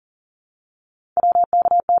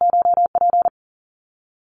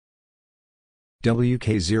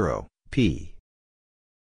WK0, P.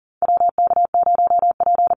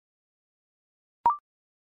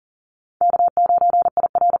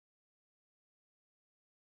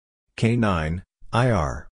 K9,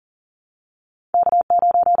 IR.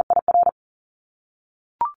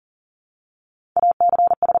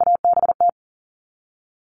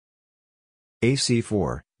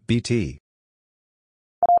 AC4, BT.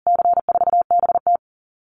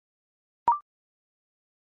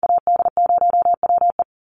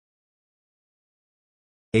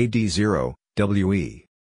 AD0, WE.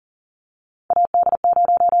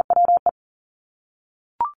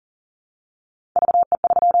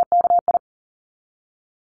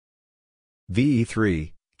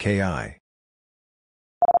 VE3, KI.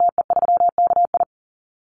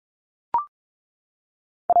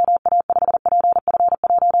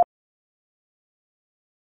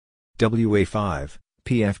 WA5,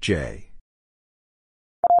 PFJ.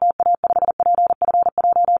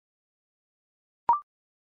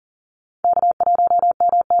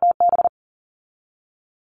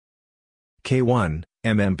 K1,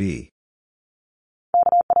 MMB.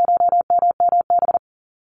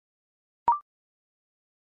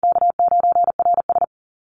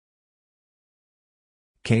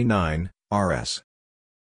 K9, RS.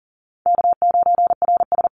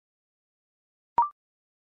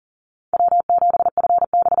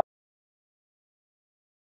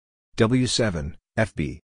 W7,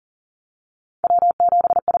 FB.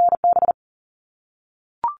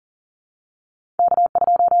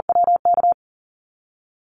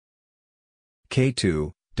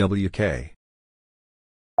 K2, WK.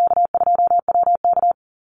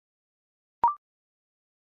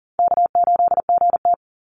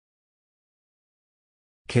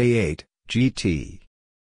 K8, GT.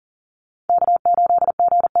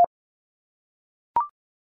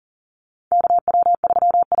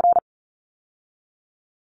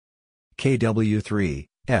 KW3,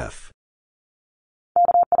 F.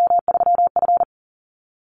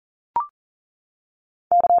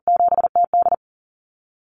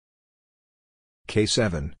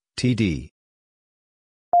 K7, TD.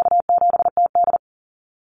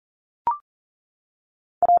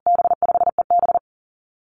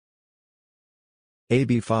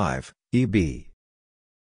 AB5, EB.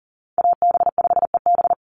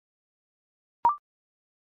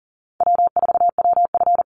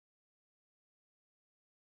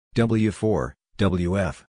 W4,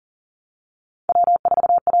 WF.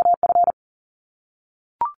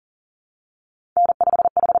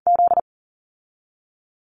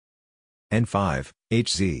 N5,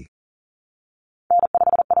 HZ.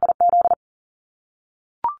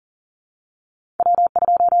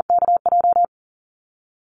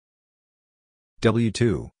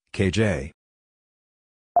 W2, KJ.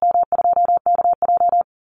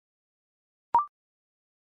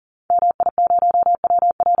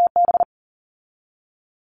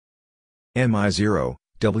 MI0,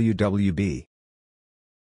 WWB.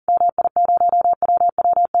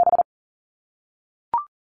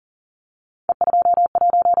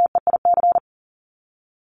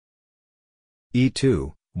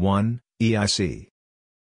 E2, 1, EIC.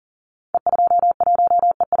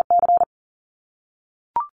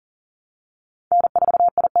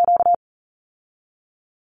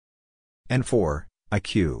 N4,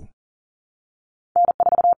 IQ.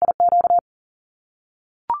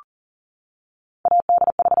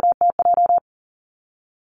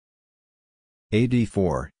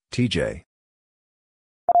 AD4, TJ.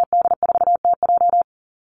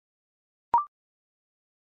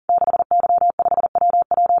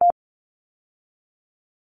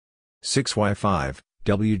 Six Y5,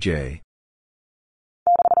 WJ.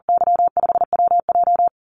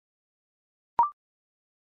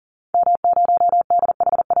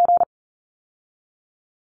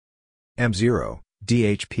 M0,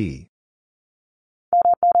 DHP.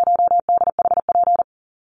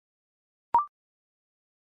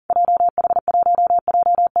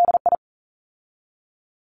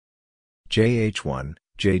 JH1,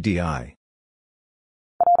 JDI.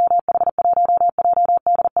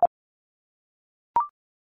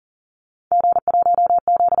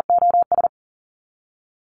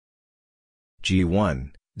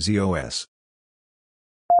 G1, ZOS.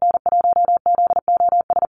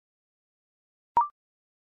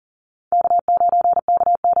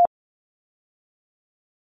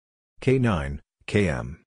 K9,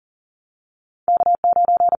 KM.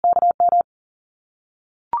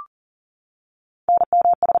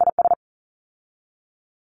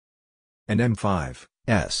 And M5,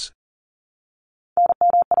 S.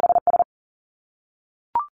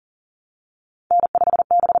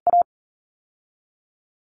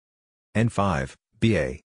 N5,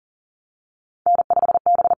 BA.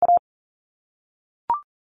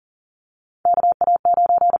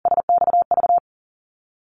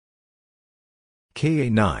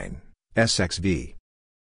 KA9, SXV.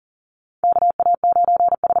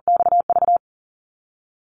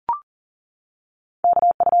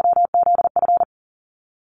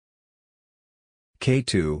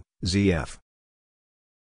 K2, ZF.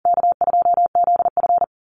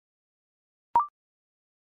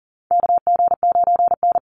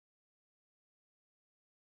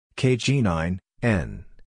 KG9, N.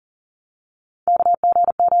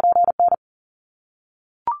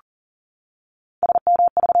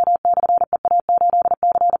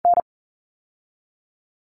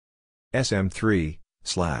 SM3,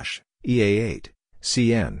 EA8,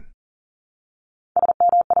 CN.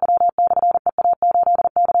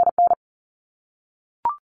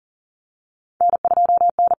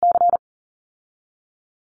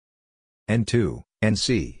 N2,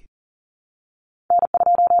 NC.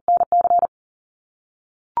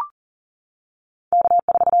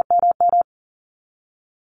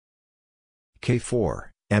 K4,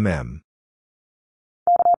 MM.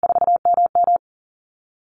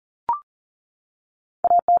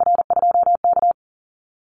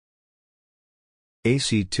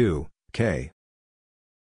 AC2, K.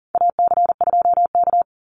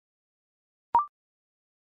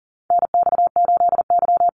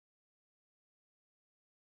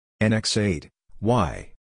 NX8,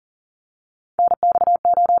 Y.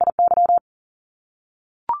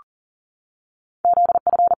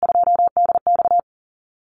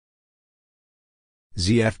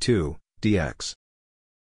 ZF2, DX.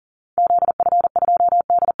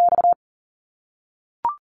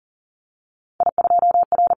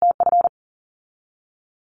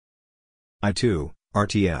 I2,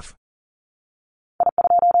 RTF.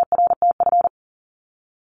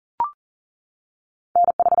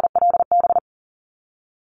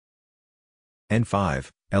 N5,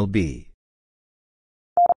 LB.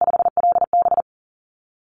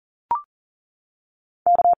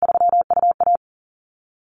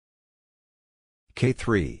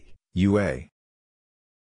 K3, UA.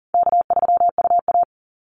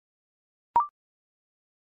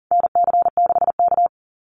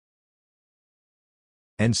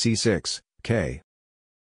 NC6, K.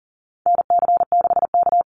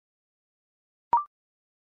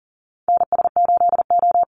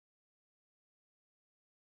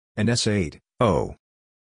 And S8, O.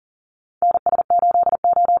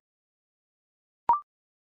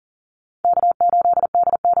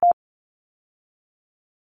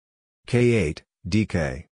 K8,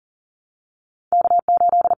 DK.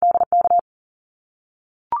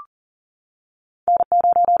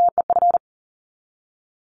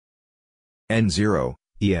 N0,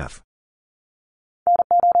 EF.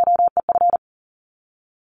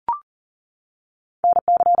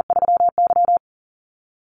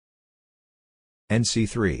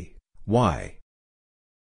 NC3, Y.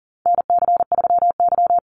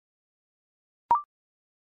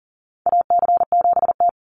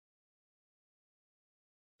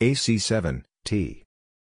 AC7, T.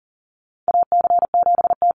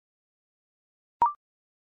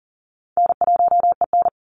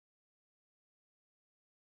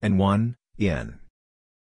 N1, N.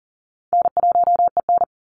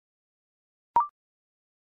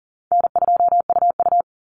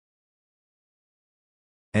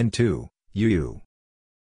 N2, UU.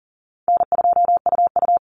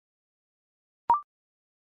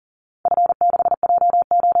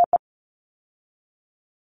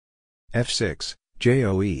 F6,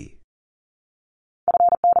 JOE.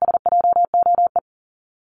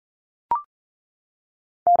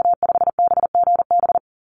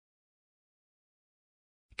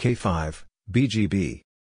 K5, BGB.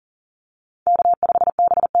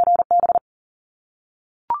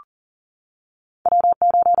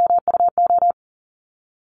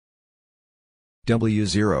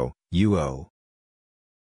 W0, UO.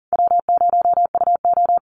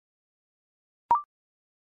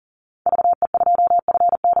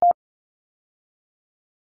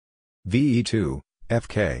 VE2,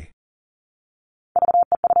 FK.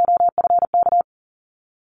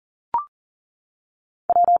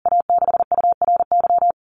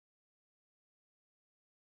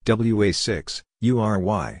 WA6,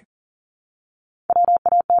 URY.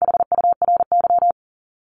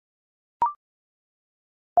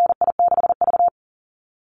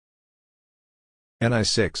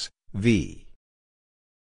 NI6, V.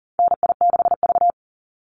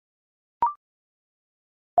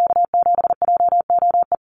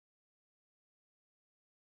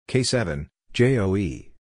 K7,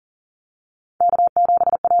 JOE.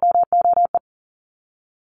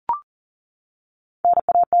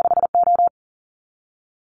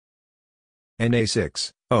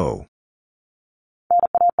 NA6, O.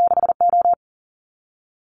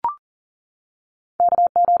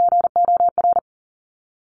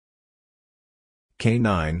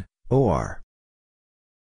 K9, OR.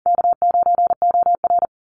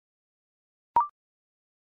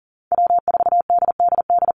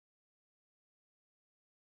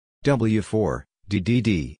 W4,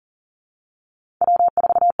 DDD.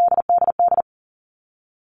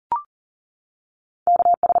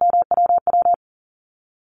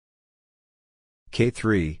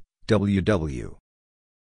 K3, WW.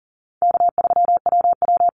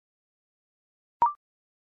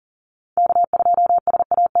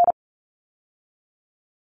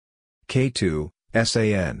 K2,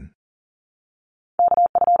 SAN.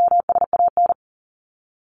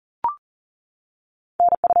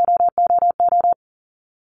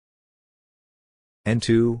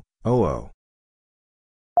 N2, OO.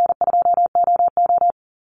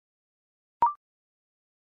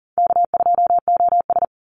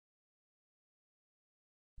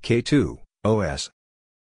 K2, OS.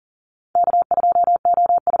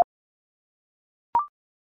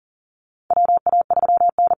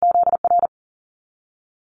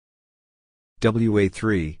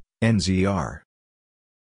 WA3, NZR.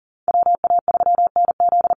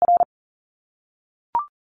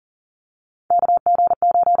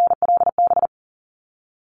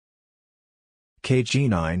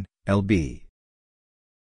 KG9, LB.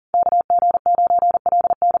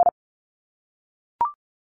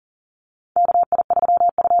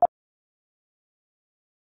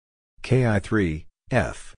 KI3,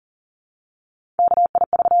 F.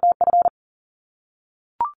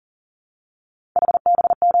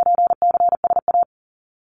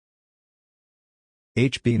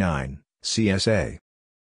 HB9, CSA.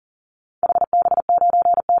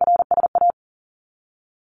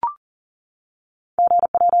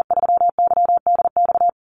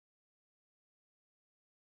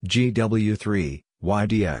 GW3,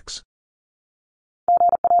 YDX.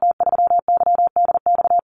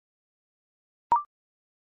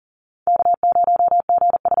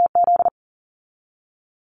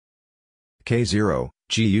 K0,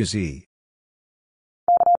 GUZ.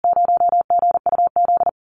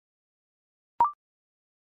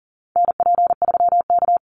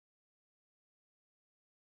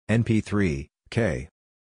 NP3, K.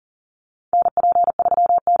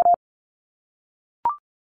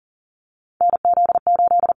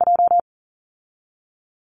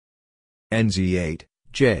 NZ8,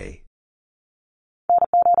 J.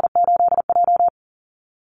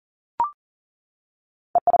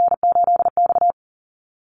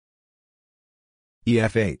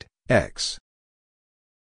 EF8, X.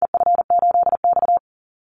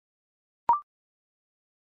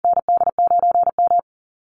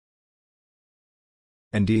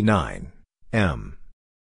 ND9, M.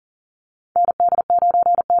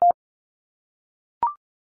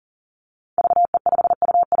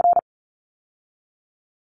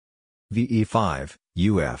 VE5,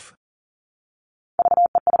 UF.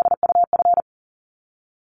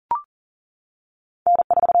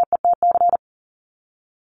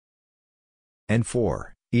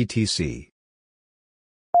 N4, ETC.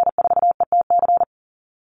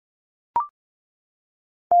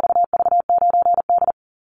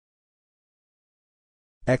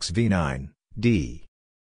 XV9, D.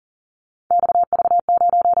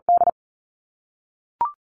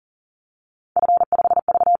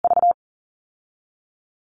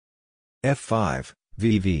 F5,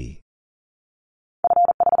 VV.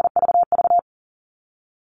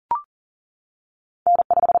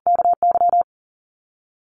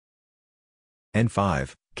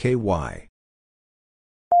 N5, KY.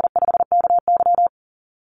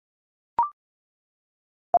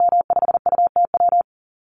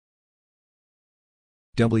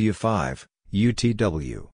 W5,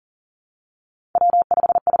 UTW.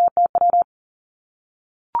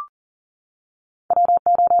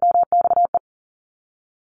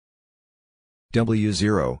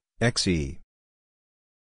 W0, XE.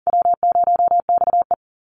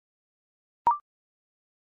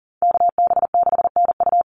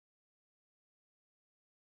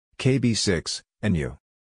 KB6, NU.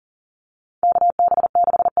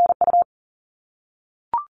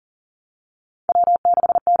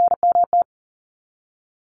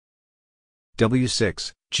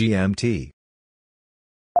 W6, GMT.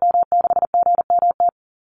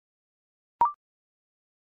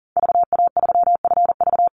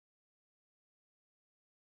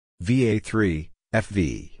 VA3,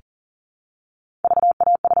 FV.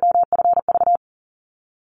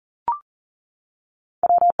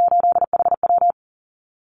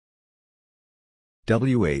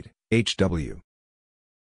 W8, HW.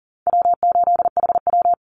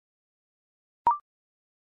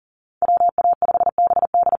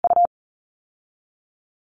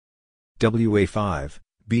 WA5,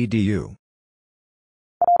 BDU.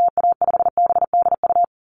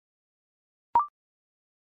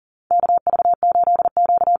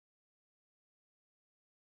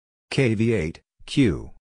 KV8,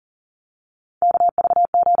 Q.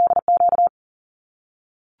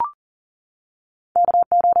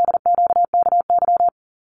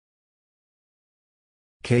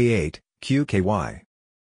 K8, QKY.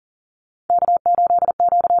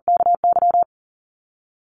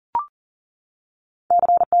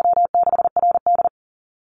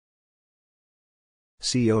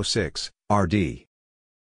 CO6, RD.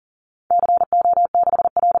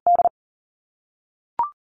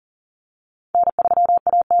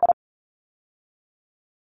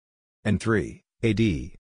 N3,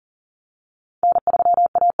 AD.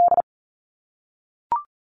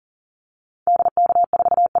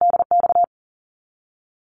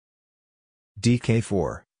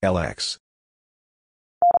 DK4, LX.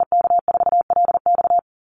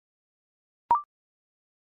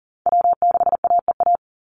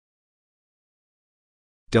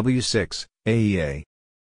 W6, AEA.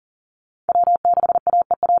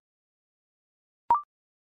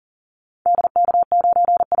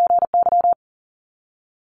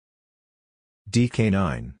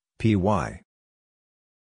 DK9, PY.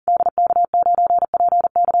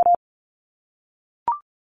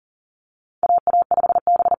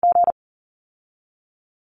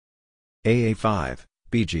 AA5,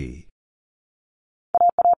 BG.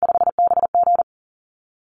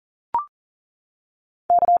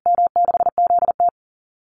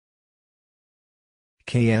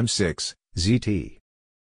 KM6, ZT.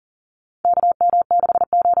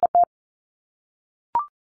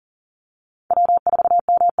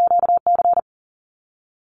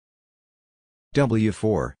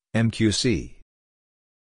 W4, MQC.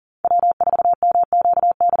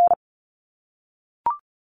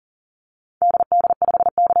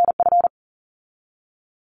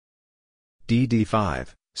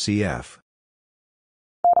 DD5, CF.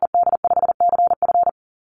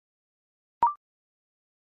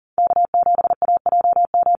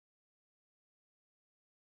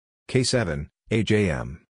 K7,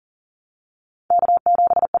 AJM.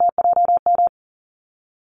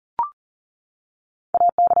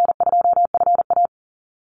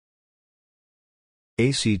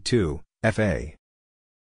 AC2, FA.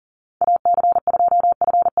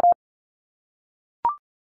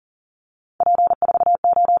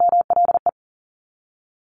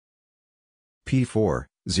 P4,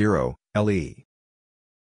 0, LE.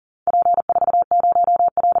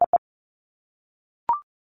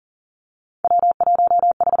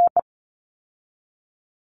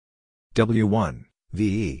 W1,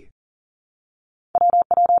 VE.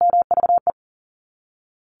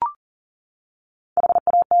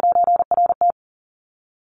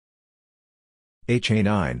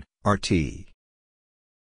 HA9, RT.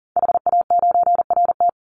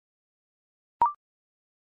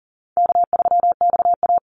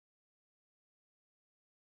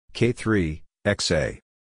 K3, XA.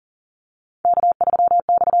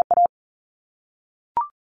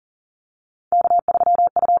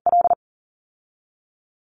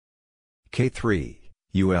 K3,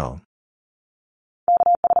 UL.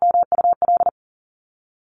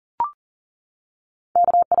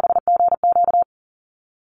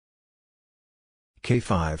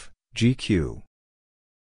 K5, GQ.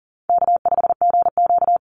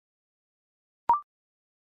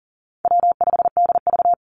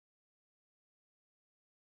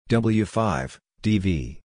 W5,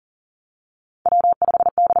 DV.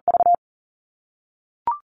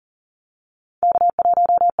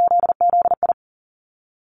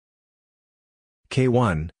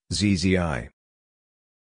 K1, ZZI.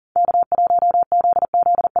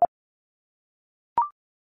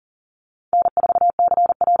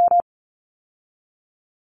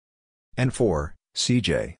 N4,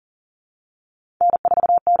 CJ.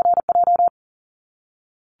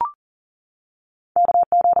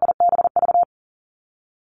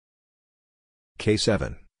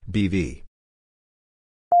 K7, BV.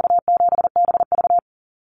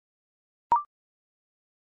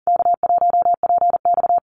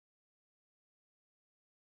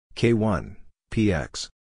 K1, PX.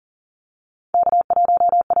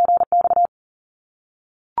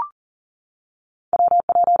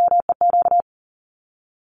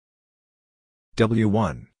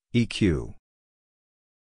 W1, EQ.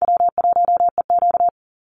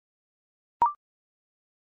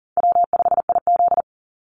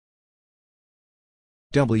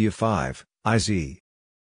 W5, IZ.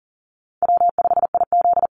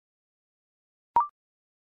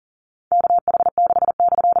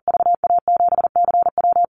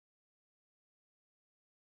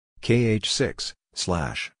 KH6,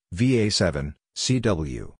 VA7,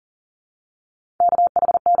 CW.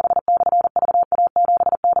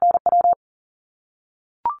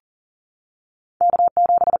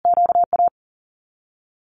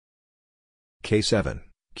 K7,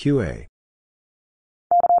 QA.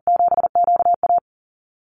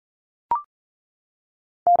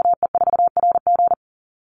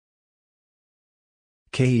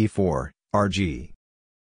 KE4, RG.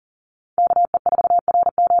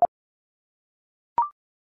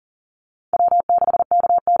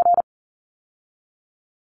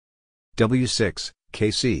 W6,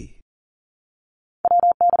 KC.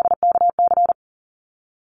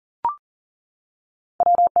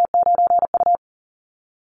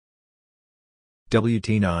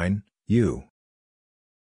 WT9, U.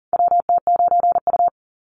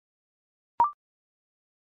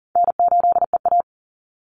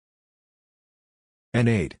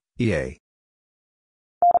 N8, EA.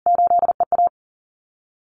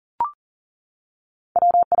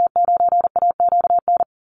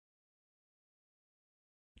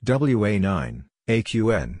 WA9,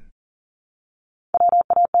 AQN.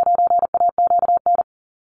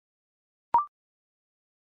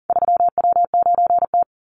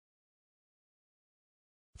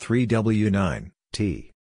 Three W9,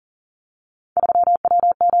 T.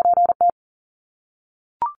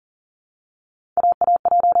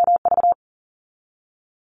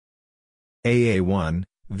 AA1,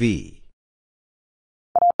 V.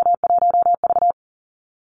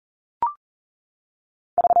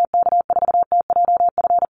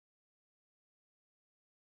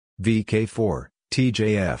 VK4,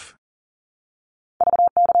 TJF.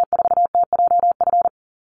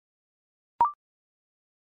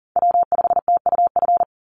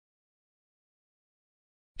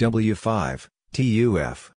 W5,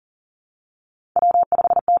 TUF.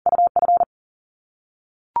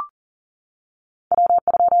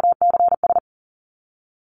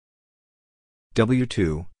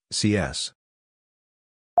 W2, CS.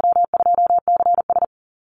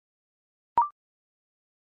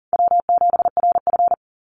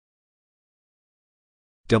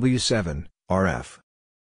 W7, RF.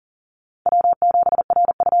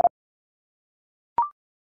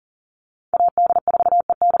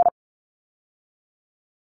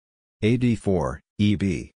 AD4,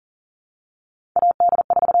 EB.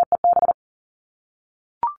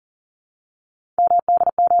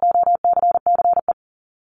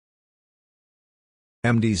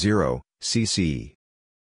 MD0, CC.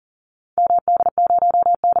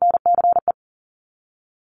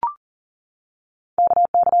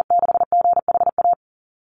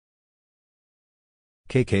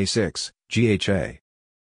 KK6, GHA.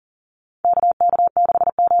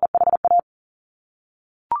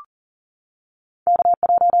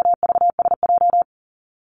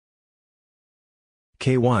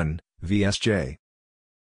 K1, VSJ.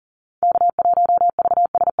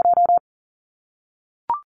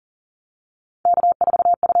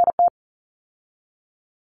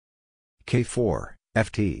 K4,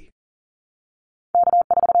 FT.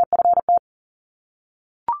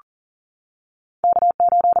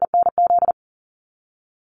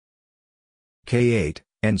 K8,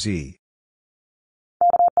 NZ.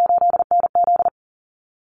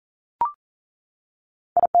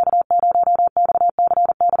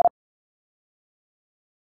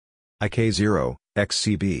 IK0,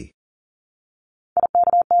 XCB.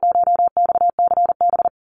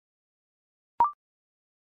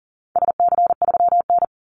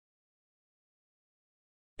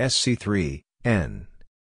 SC3, N.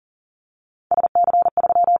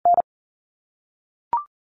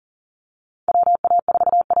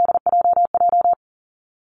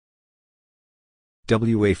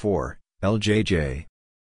 WA4, LJJ.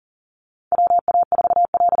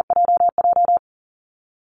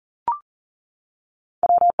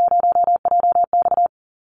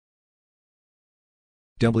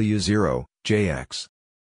 W0, JX.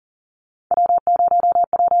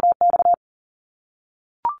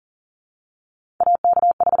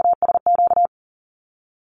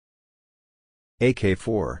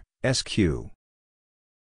 AK4, SQ.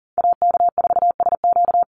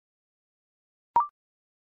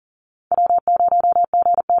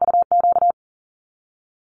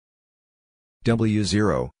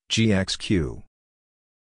 W0, GXQ.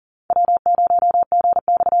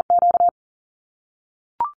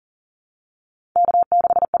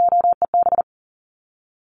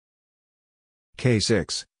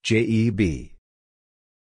 K6, JEB.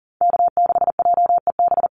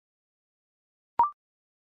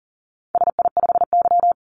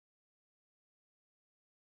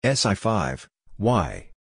 SI5, Y.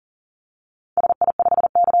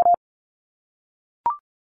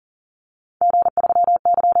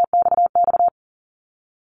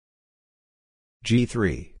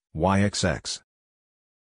 G3, YXX.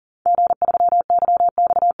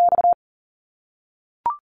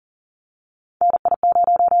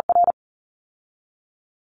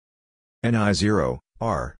 NI0,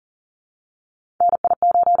 R.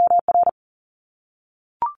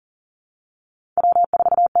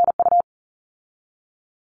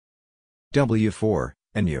 W4,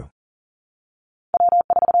 NU.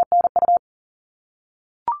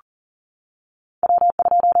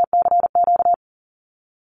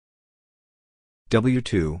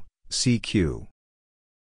 W2, CQ.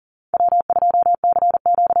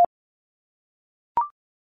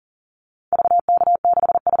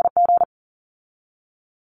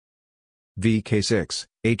 VK6,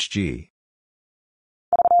 HG.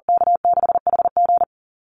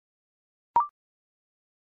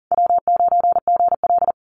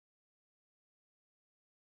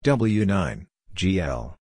 W9,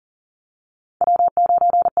 GL.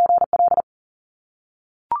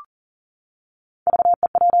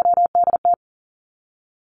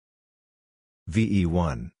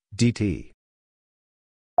 VE1, DT.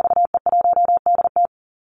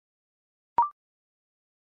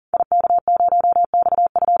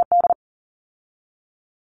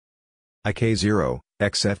 IK0,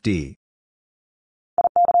 XFD.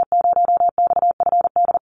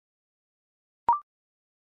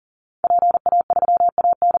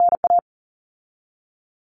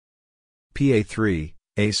 PA3,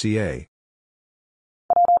 ACA.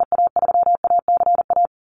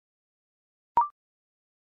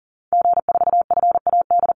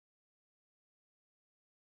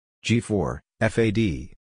 G4,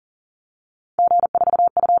 FAD.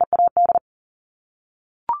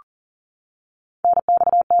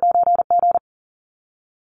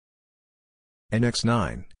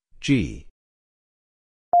 NX9, G.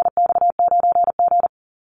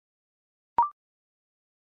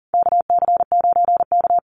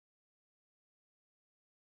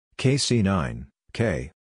 KC9,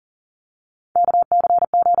 K.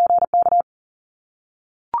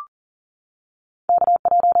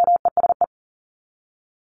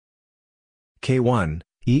 K1,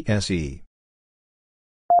 ESE.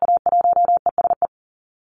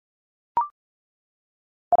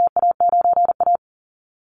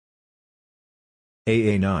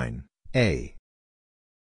 AA9, A.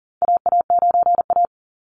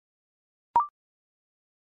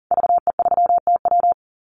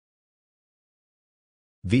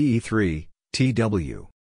 VE3, TW.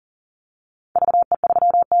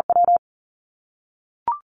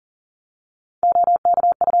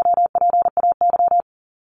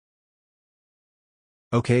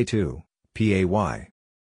 OK2, PAY.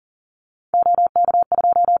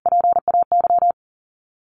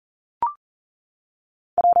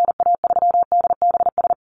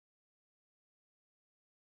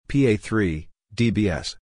 PA3,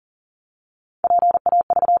 DBS.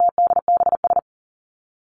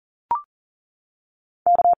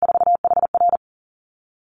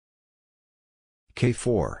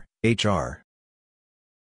 K4, HR.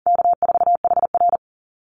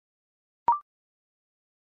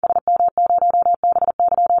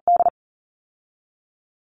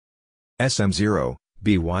 SM0,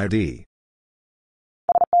 BYD.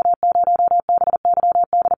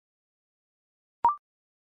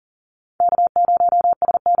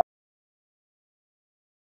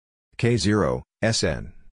 K0,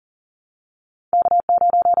 SN.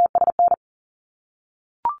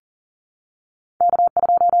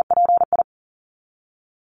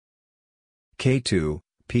 K2,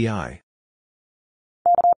 PI.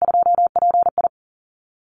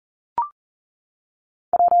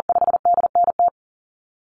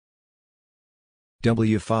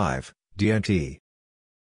 W5, DNT.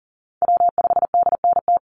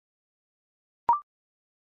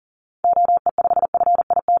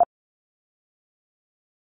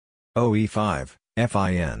 OE5,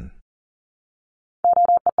 FIN.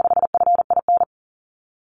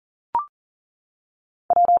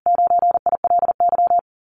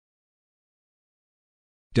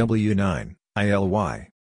 W9, ILY.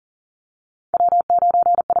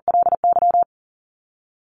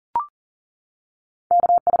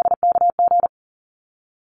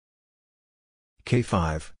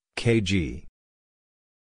 K5, KG.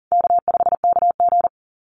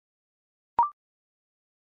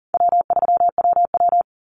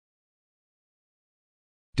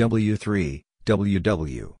 W3,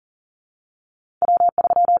 WW.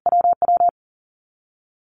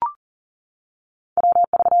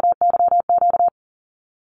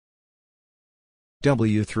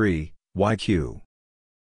 W3, YQ.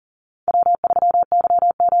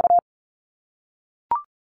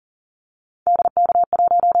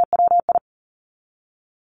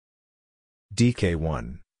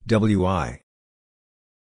 DK1, WI.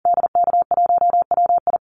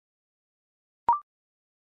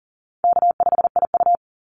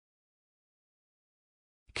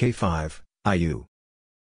 K5, IU.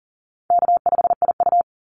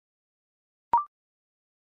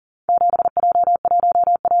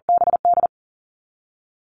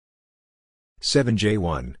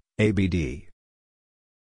 J1, ABD.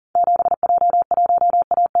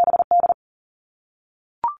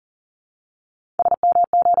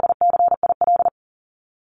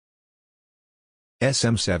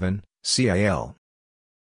 SM7, CIL.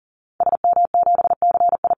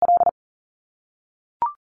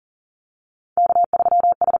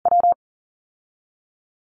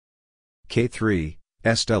 K3,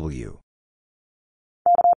 SW.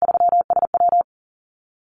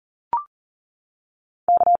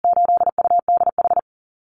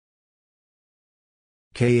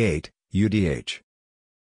 K8, UDH.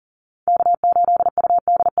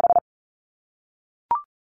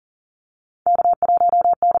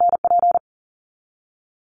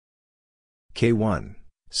 K1,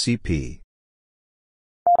 CP.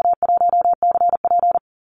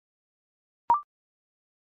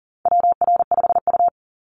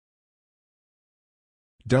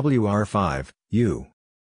 WR5, U.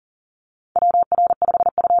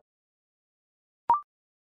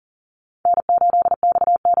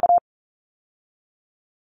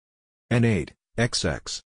 N8,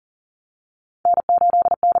 XX.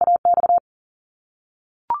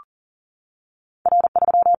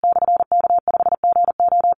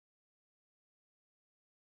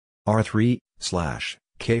 R3, slash,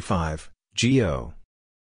 K5, GO.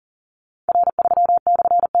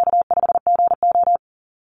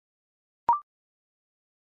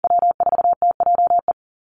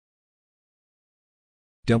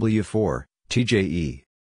 W4, TJE.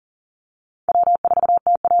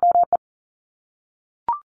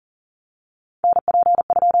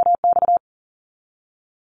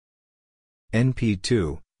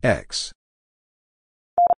 NP2, X.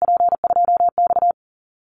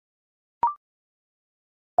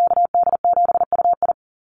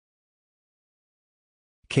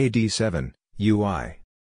 KD7, UI.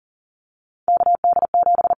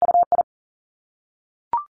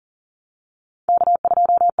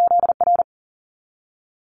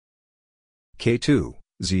 K2,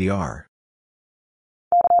 ZR.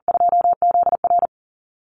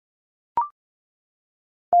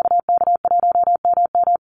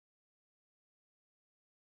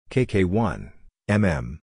 KK1,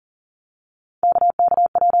 MM.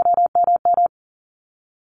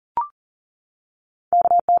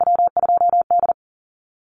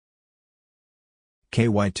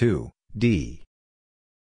 KY2, D.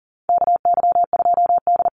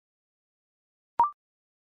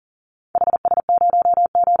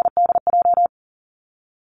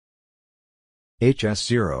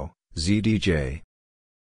 HS0, ZDJ.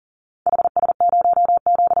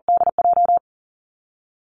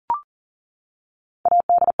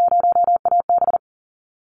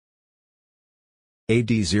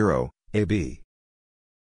 AD0, AB.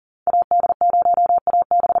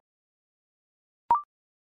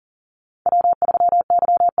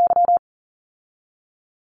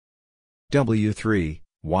 W3,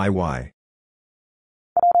 YY.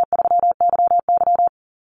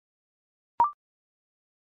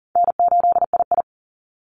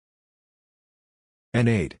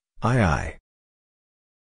 N8, II.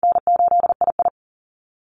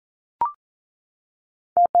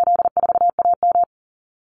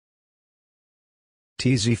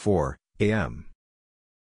 TZ4, AM.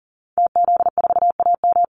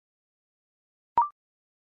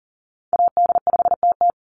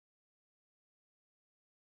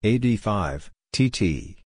 AD5,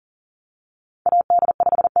 TT.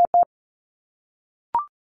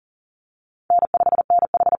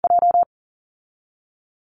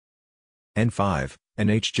 N5,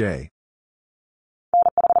 NHJ.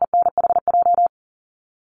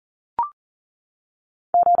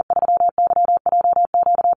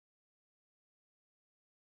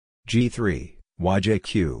 G3,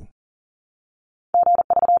 YJQ.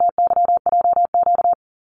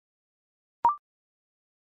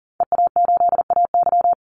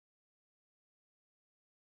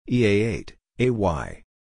 EA8, AY.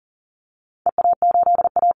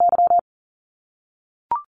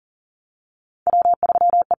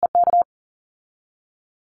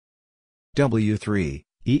 W3,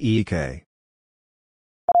 EEK.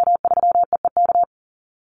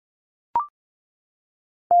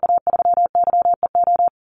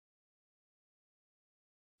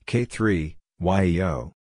 K3,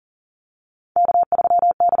 YEO.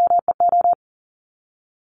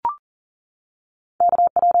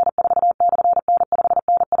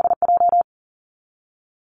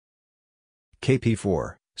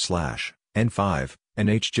 KP4, N5,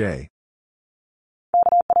 NHJ.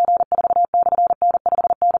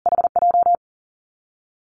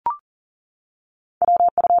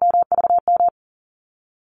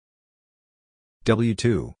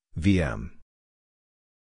 W2, VM.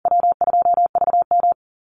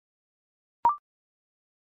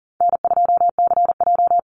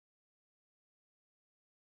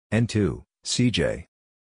 N2, CJ.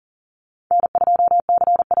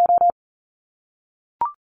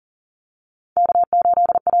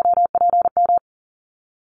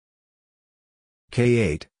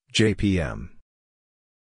 K8, JPM.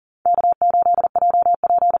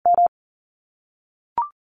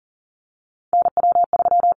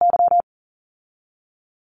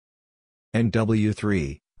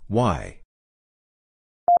 NW3, Y.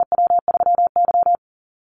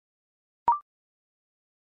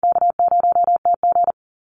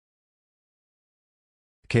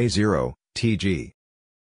 K0, TG.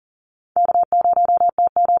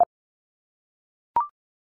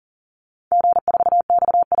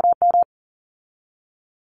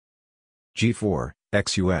 G4,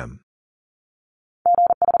 XUM.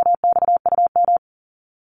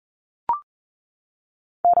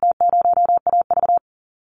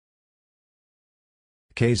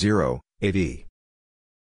 K0, AV.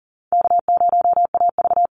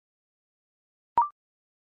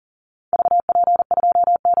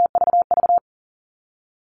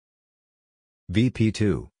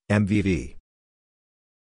 VP2, MVV.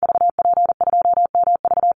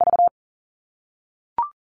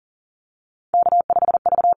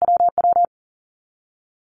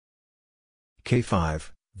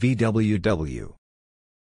 K5, VWW.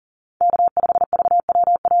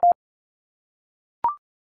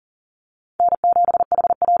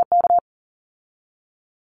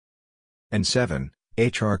 N7,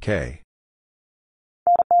 HRK.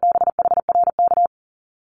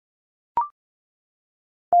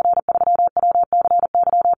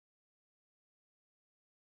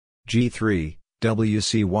 G3,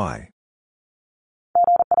 WCY.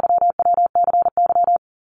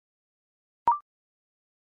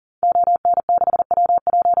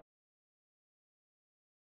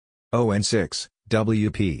 ON6,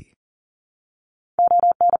 WP.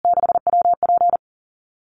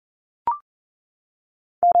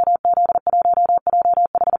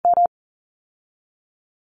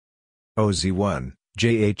 OZ1,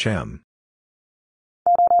 JHM.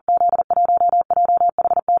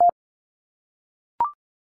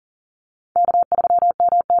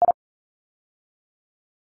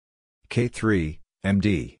 K3,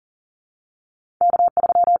 MD.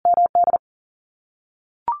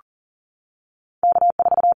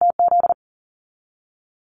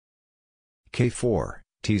 K4,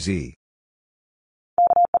 TZ.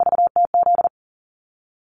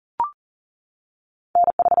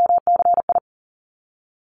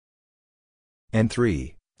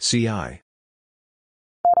 N3, CI.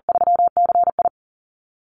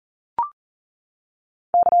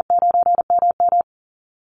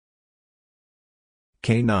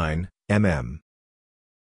 K9, MM.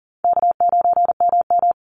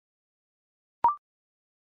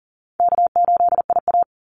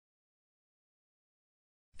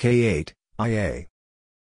 K8, IA.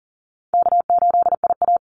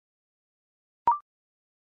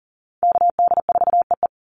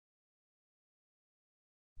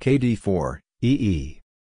 KD4, EE.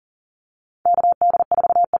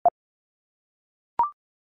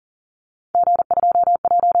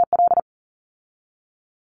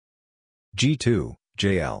 G2,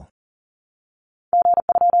 JL.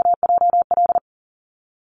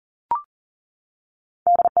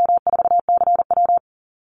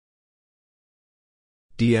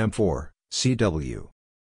 DM4, CW.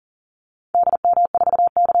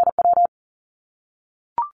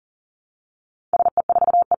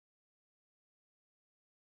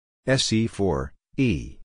 SC4,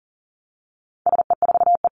 E.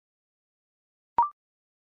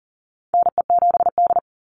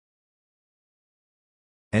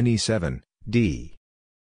 NE7, D.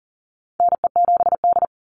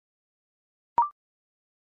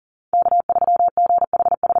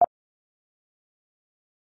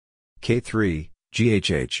 K3,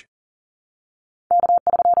 GHH.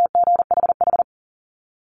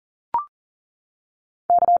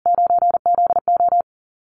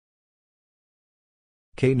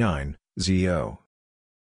 K9, ZO.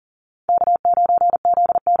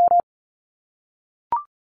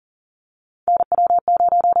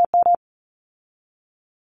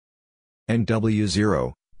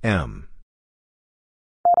 NW0, M.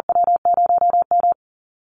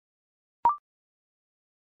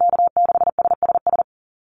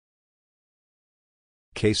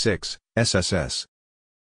 K6, SSS.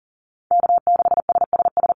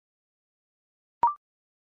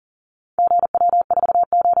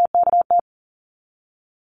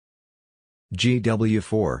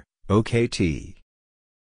 GW4, OKT.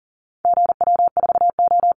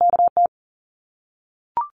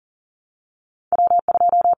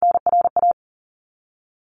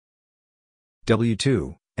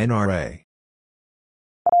 W2, NRA.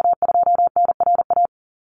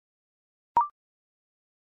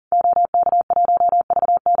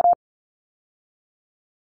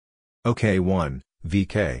 OK1,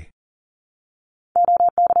 VK.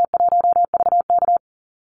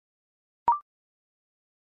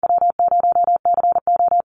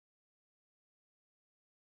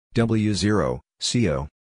 W0, CO.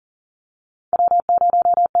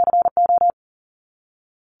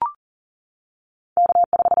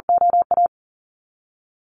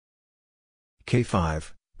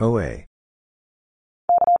 K5, OA.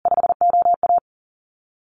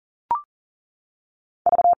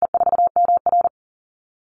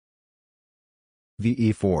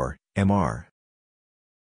 VE4, MR.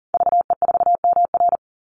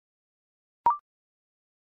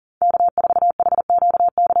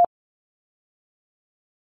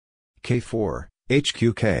 K4,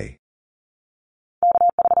 HQK.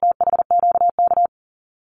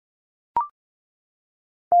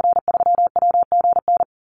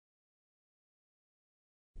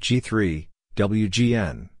 G3,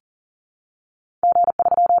 WGN.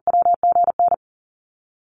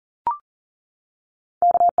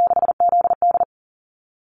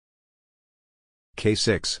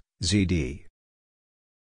 K6, ZD.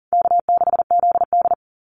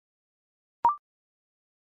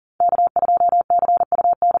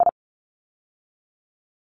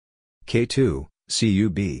 K2,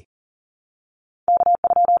 CUB.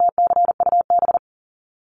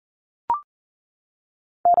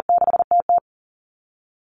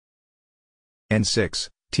 N6,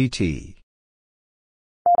 TT.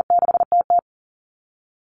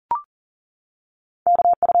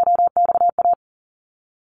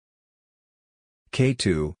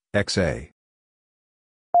 K2, XA.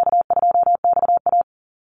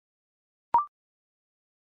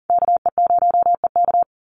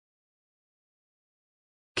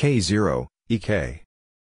 K0, EK.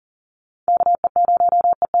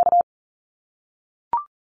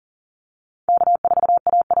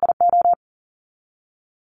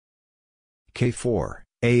 K4,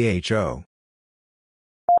 AHO.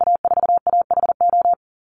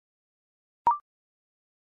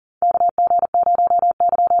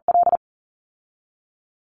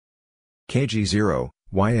 KG0,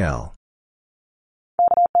 YL.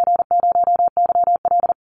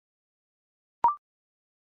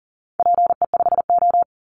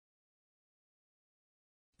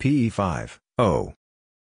 PE5, O.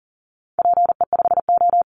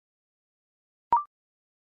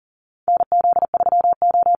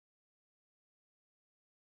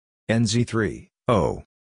 NZ3, O.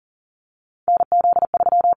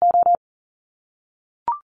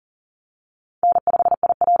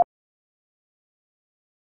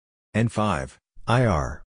 N5,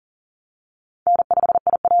 IR.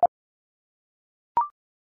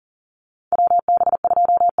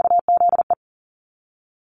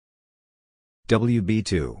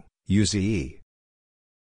 WB2, UZE.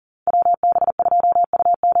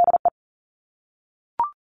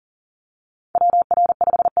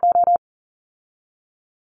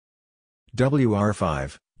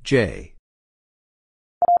 WR5, J.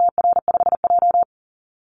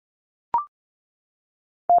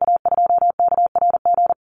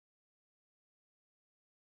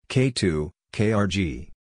 K2,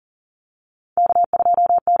 KRG.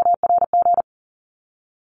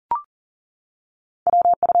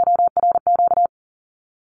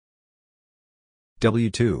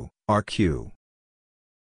 W2, RQ.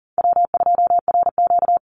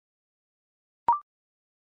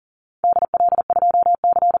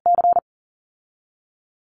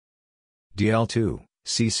 DL2,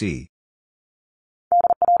 CC.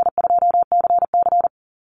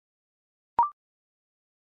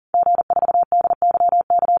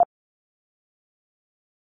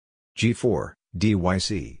 G4,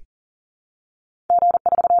 DYC.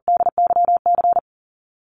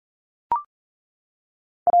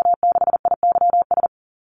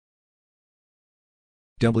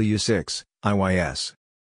 W6, IYS.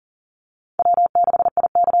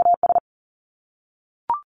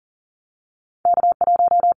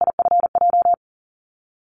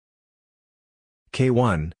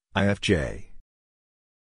 K1, IFJ.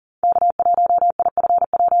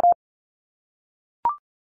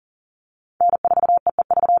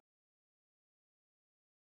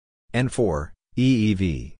 N4,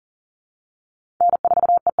 EEV.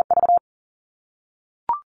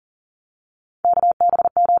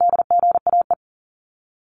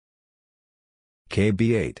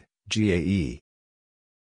 KB8, GAE.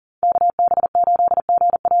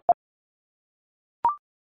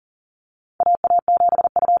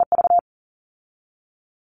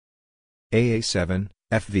 AA7,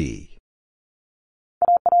 FV.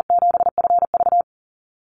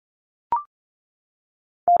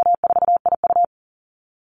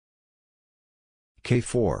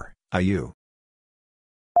 K4, IU.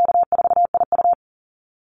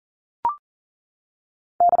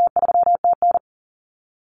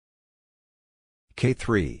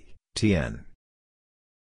 K3, TN.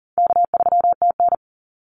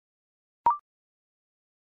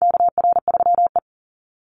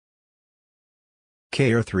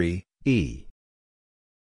 KR3, E.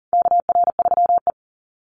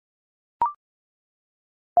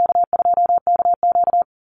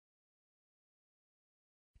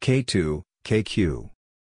 K2, KQ.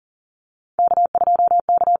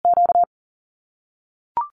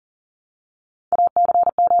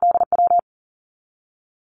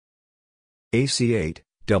 AC8,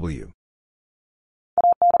 W.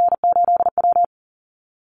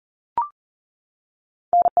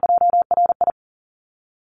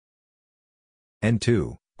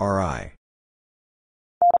 N2, RI.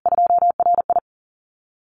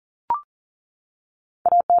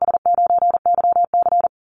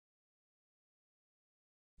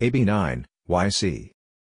 AB9, YC.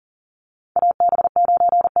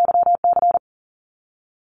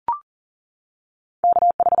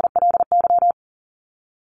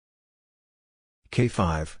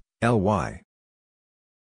 K5, LY.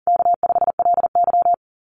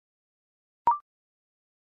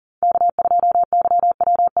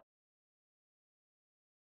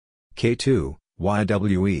 K2,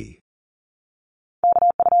 YWE.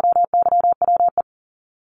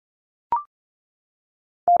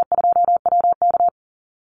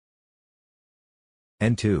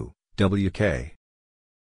 N2, WK.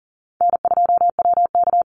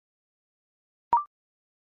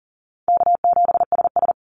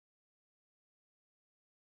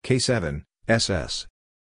 K7, SS.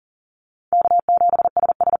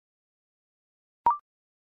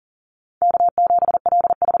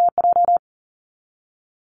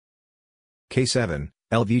 K7,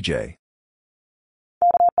 LVJ.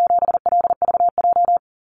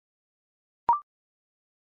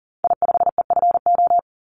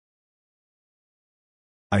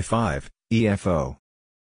 I5, EFO.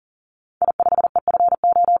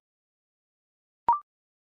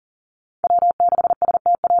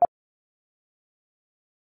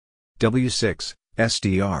 W6,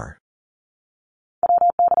 SDR.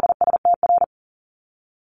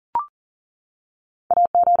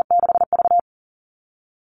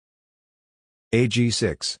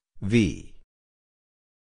 AG6, V.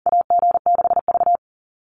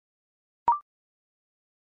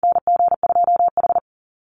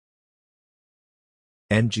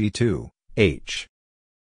 NG2, H.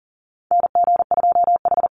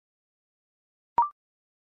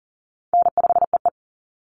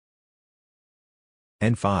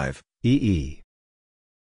 N5, EE.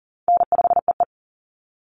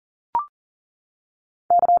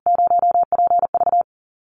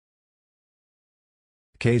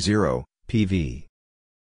 K0, PV.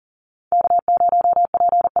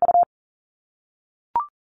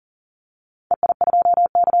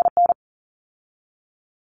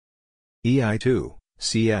 EI2,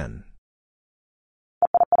 CN.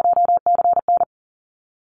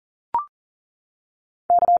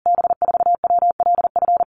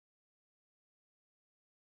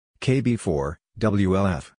 KB4,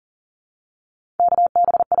 WLF.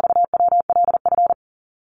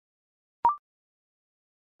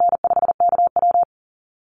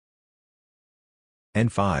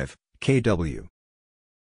 N5, KW.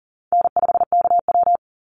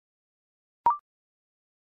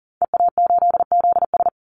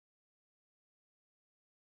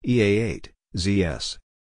 EA8, ZS.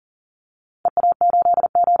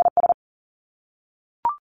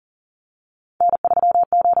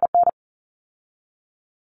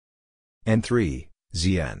 N3,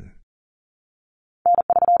 ZN.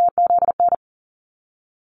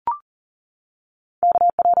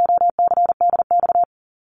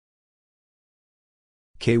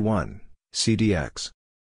 K1, CDX.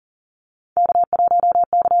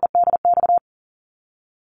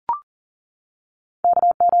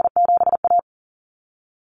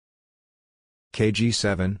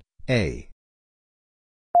 KG7, A.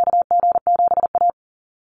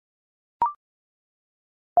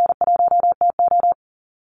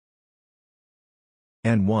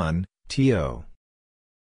 N1, TO.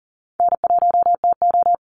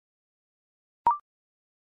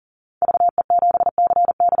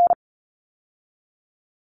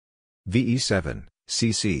 VE7,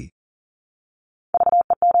 CC.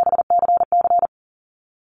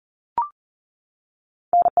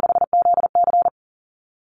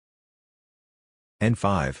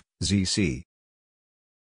 N5, ZC.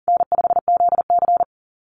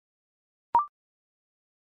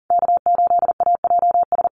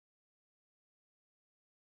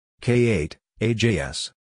 K8,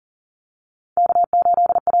 AJS.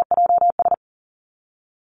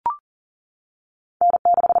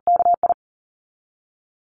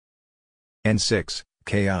 N6,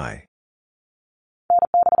 KI.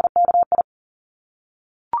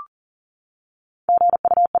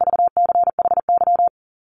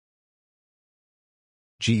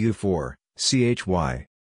 GU4, CHY.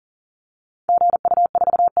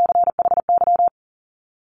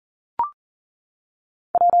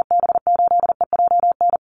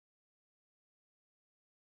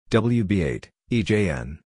 WB8,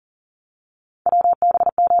 EJN.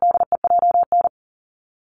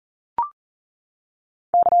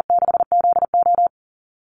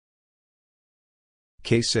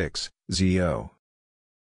 K6, ZO.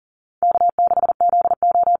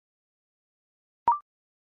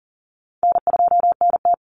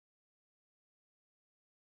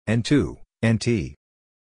 N2, NT.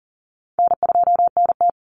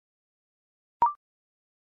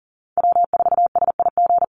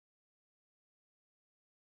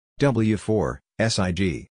 W4,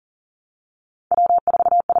 SIG.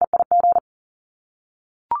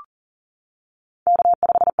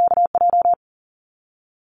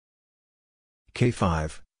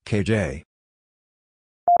 K5, KJ.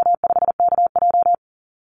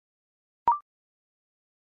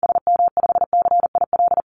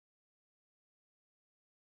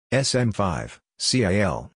 SM5,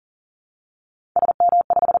 CIL.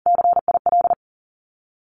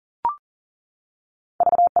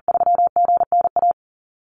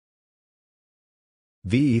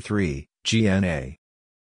 VE3, GNA.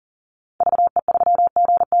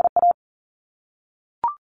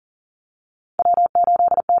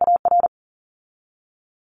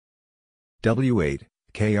 W8,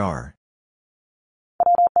 KR.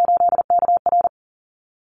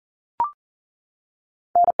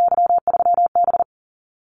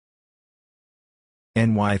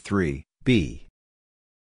 NY3, B.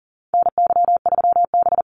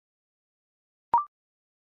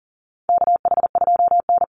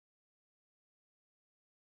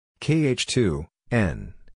 KH2,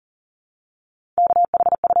 N.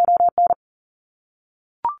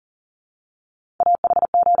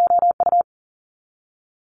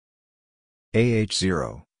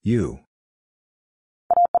 AH0, U.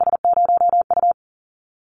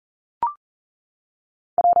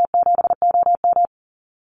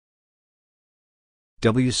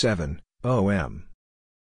 W7, OM.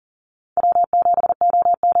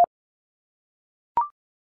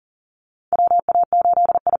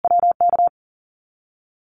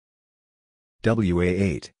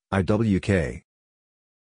 WA8, IWK.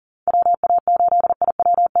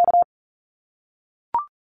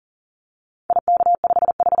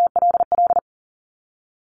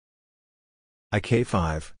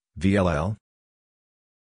 IK5, VLL.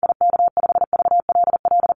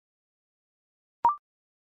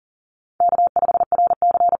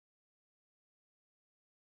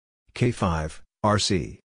 K5,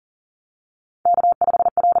 RC.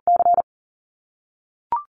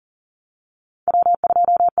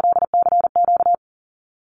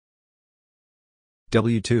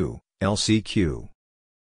 W2, LCQ.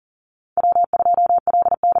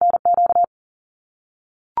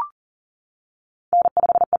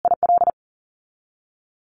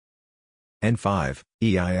 N5,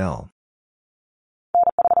 EIL.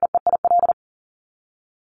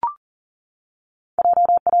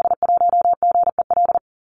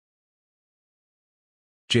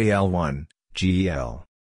 JL1, GEL.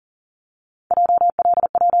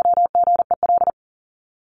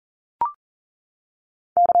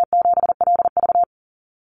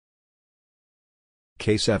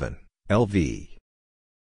 K7, LV.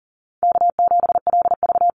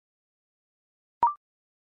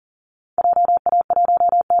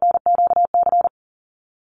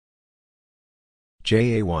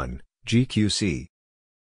 JA1, GQC.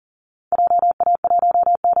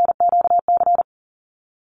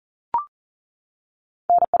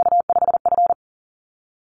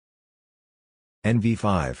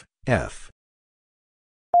 NV5, F.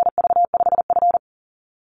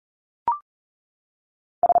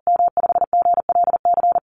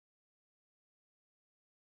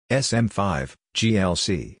 SM5,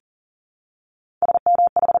 GLC.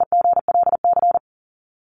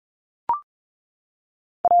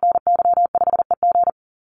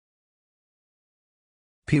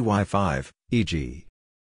 PY5, EG.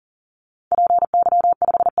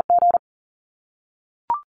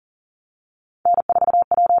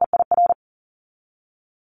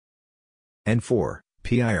 N4,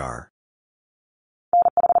 PIR.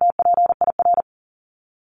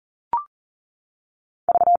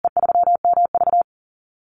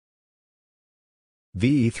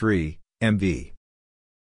 VE3, MV.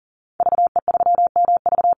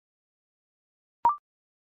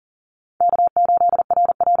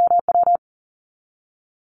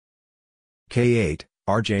 K8,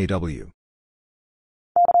 RJW.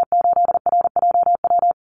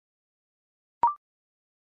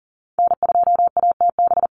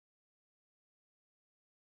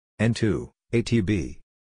 N2, ATB.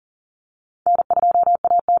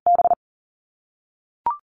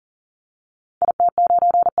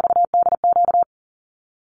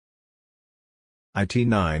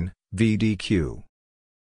 IT9, VDQ.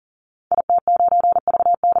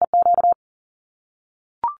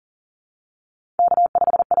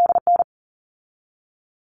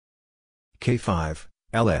 K5,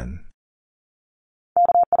 LN.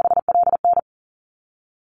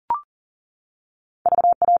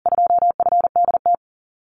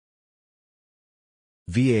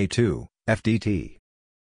 VA2, FDT.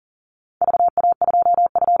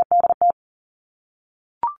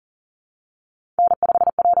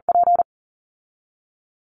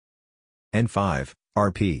 N5,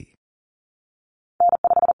 RP.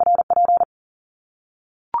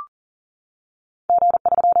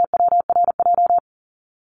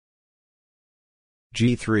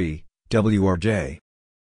 G3, WRJ.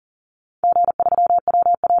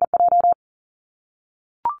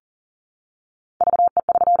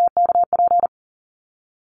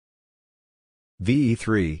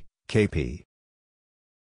 VE3, KP.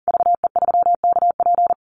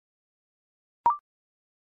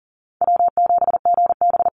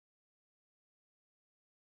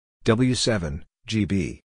 W7,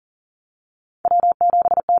 GB.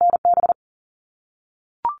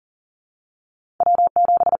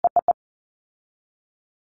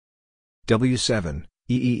 W7,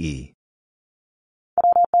 EEE.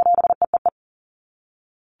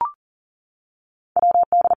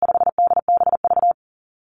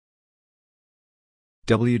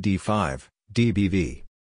 WD5, DBV.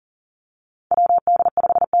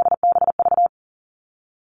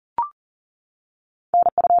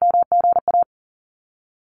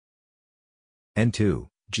 N2,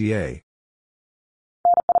 GA.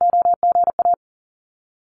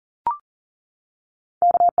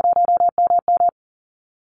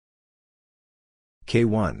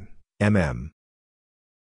 K1, MM.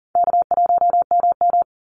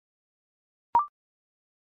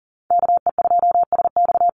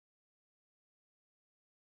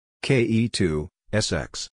 KE2,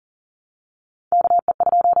 SX.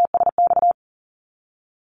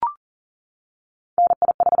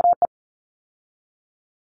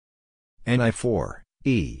 NI4,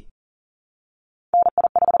 E.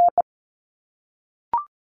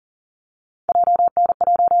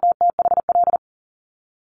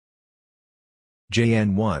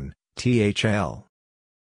 JN1, THL.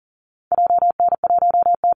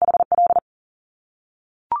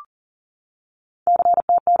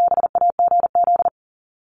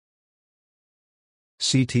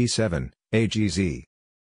 CT7, AGZ.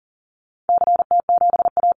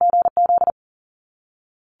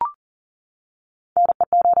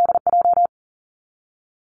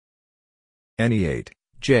 NE8,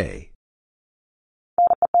 J.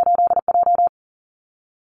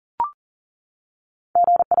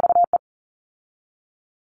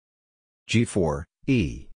 G4,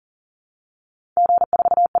 E.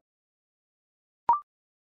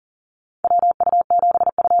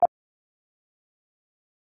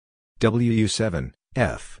 WU7,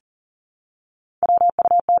 F.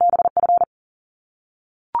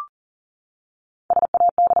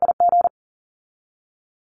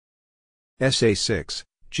 SA6,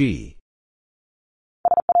 G.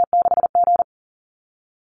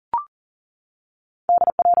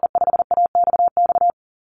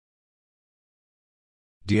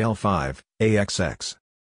 DL5, AXX.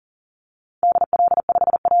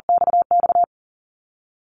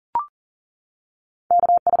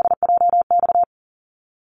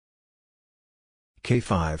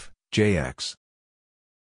 K5, JX.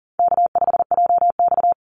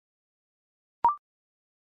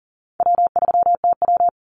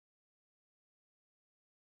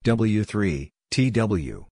 W3,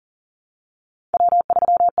 TW.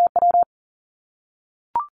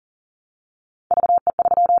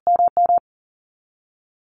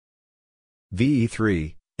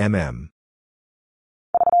 VE3, MM.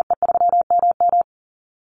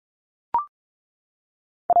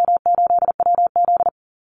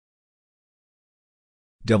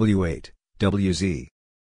 W8, WZ.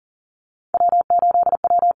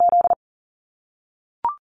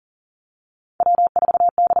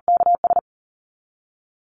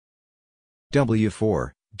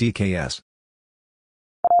 W4, DKS.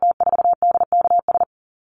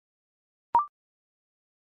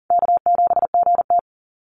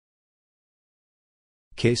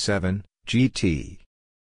 K7, GT.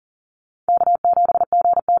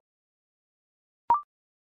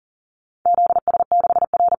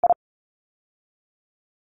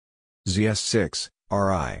 ZS6,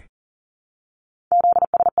 RI.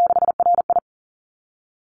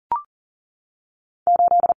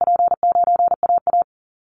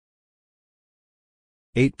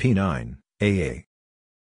 P9, AA.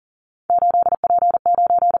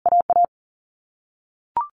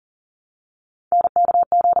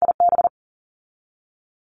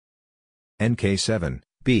 NK7,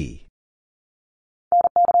 B.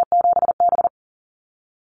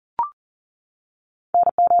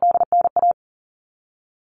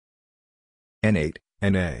 N8,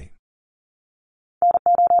 NA.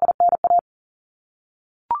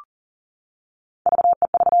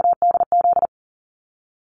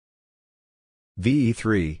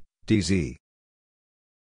 VE3, DZ.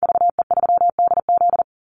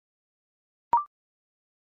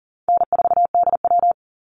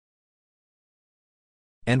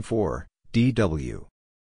 N4, DW.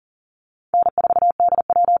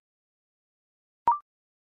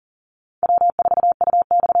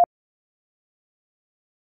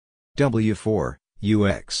 W4,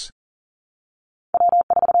 UX.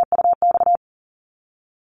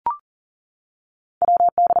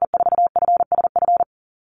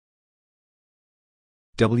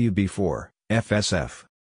 WB4, FSF.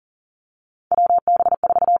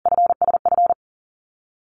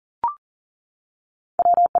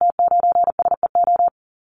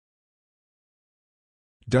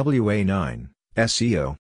 WA9,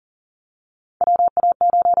 SEO.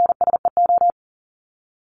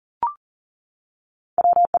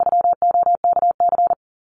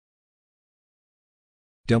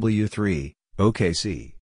 W3,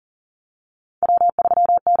 OKC.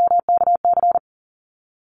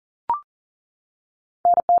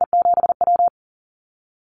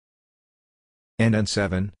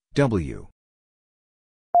 NN7, W.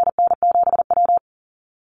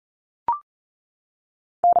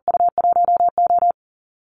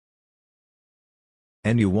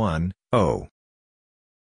 NU1, O.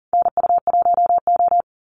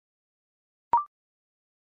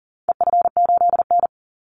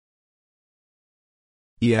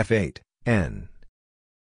 EF8, N.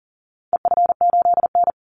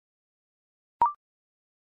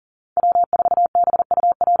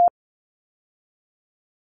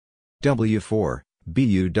 W4,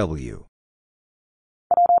 BUW.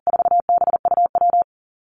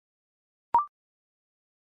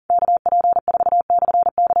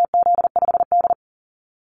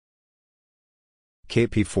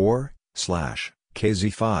 KP4, slash,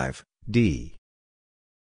 KZ5, D.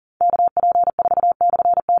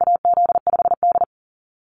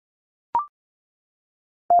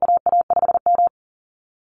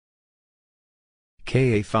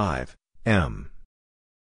 KA5, M.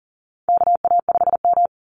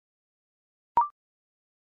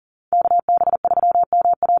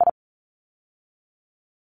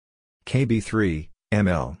 KB3,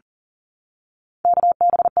 ML.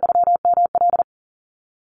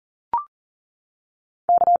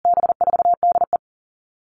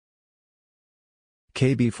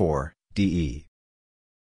 KB4, DE.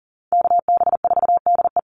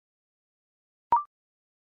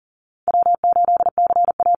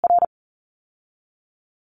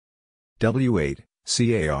 W8,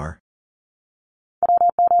 CAR.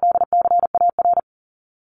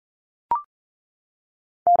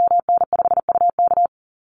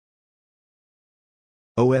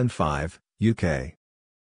 ON5, UK.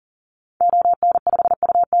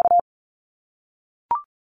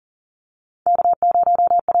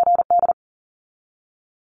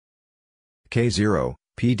 K0,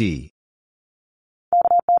 PD.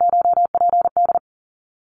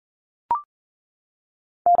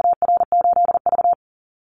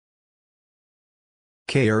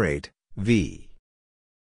 KR8, V.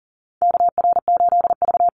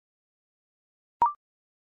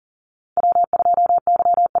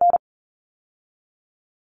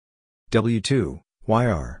 W2,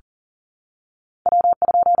 YR.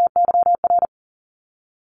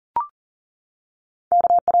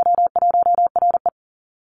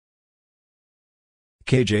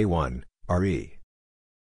 KJ1, RE.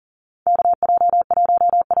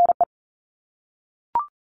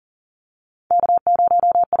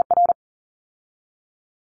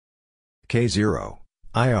 K0,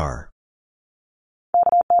 IR.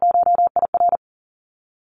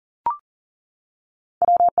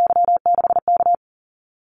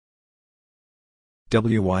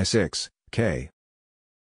 WY6, K.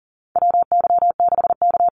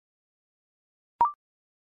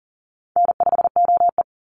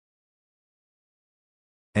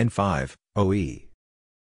 N5, OE.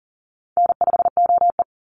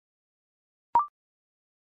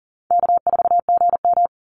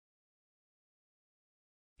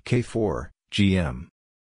 K4, GM.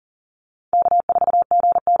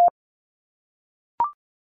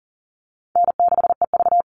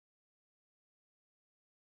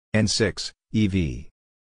 N6, EV.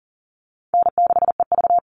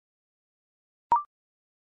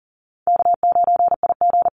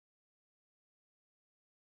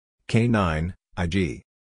 K9, IG.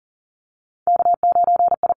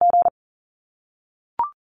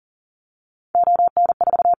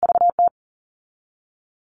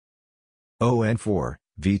 ON4,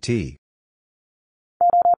 VT.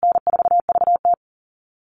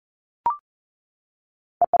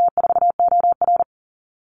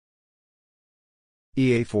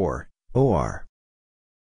 EA4, OR.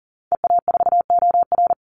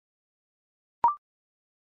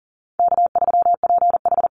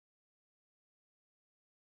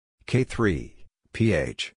 K3,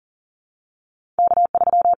 PH.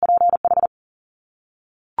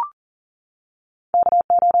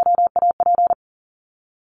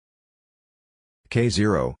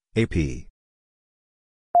 K0, AP.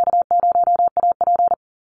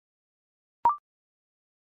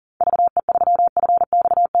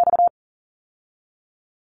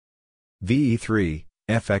 VE3,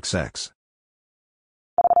 FXX.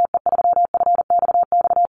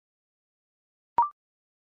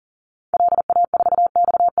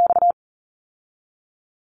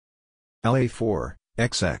 LA4,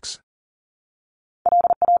 XX.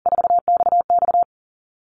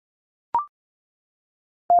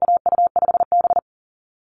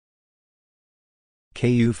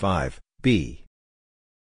 KU5, B.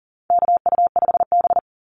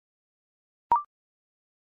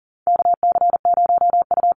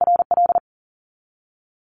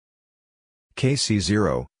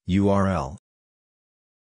 KC0, URL.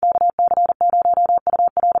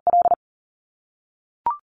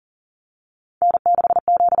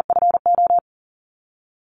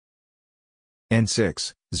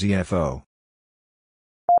 N6, ZFO.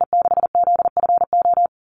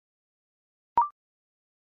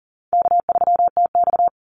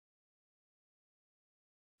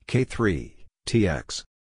 K3, TX.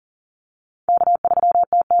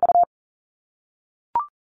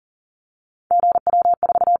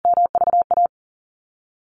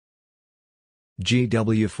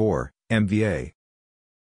 GW4, MVA.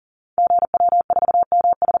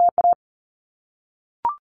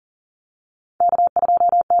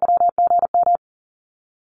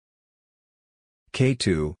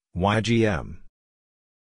 K2, YGM.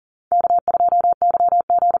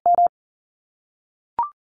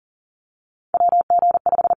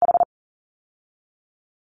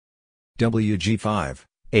 WG5,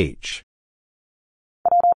 H.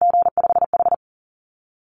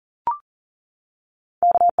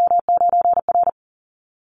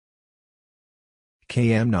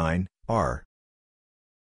 KM9, R.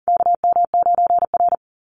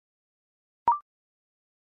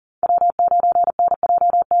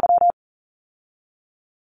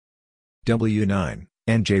 W9,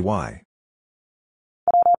 NJY.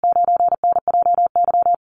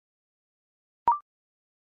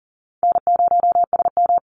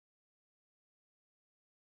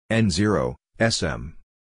 N0, SM.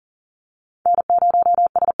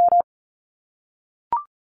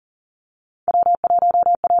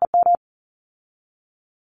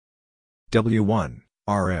 W1,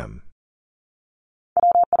 RM.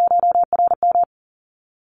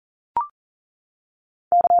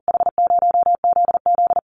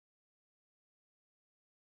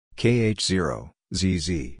 KH0,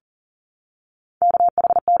 ZZ.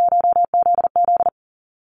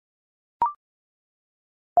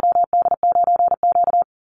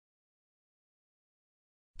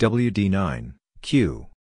 WD9, Q.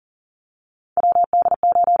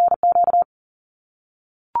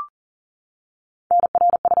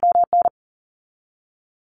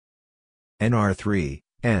 NR3,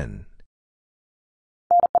 N.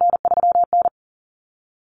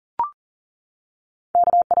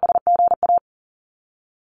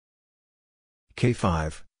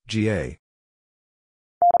 K5, GA.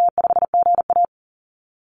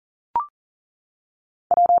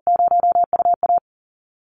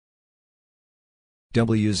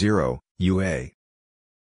 W0, UA.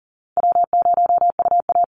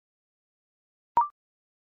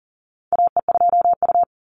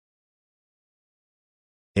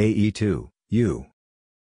 AE2, U.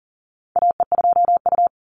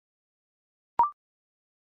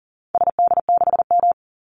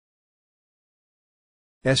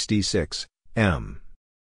 SD6, M.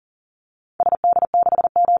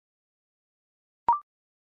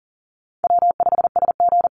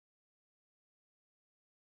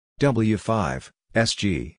 W5,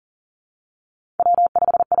 SG.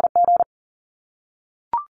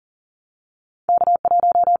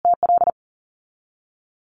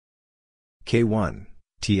 K1,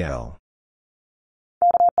 TL.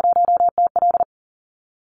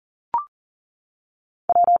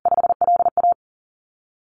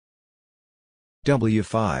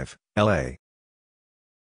 W5, LA.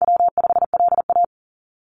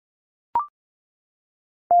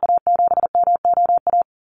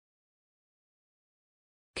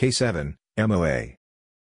 K7, MOA.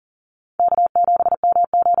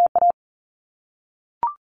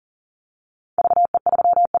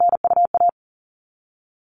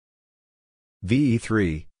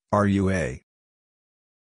 VE3, RUA.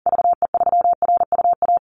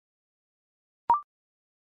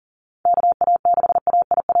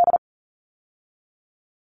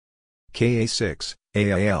 KA6,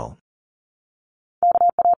 AIL.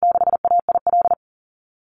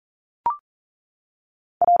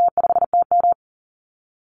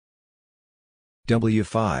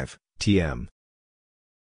 W5, TM.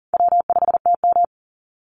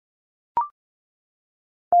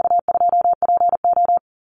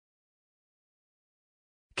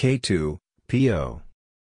 K2, PO.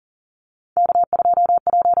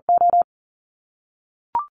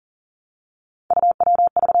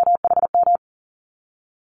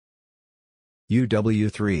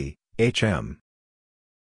 UW3, HM.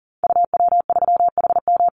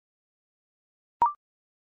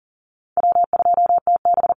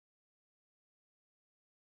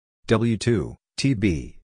 W2,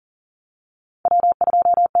 TB.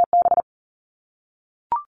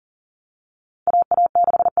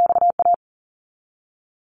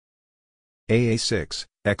 AA6,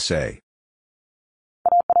 XA.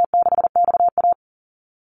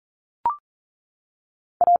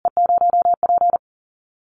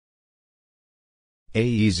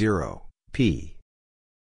 AE0, P.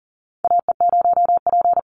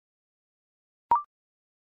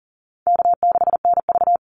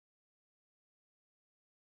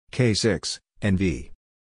 K6, NV.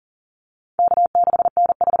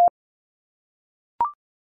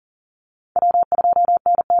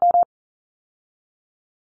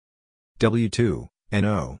 W2,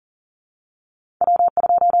 NO.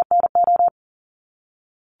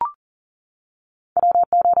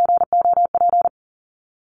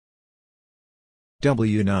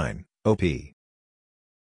 W9, OP.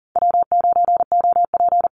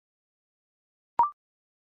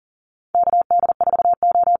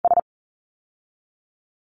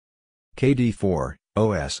 KD4,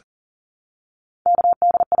 OS.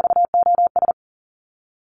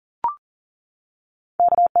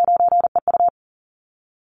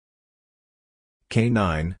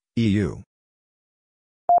 K9, EU.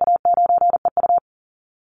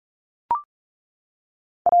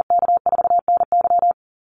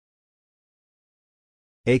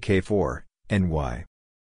 AK4, NY.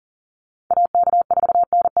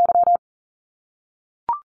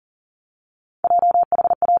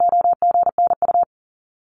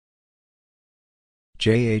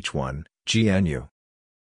 JH1, GNU.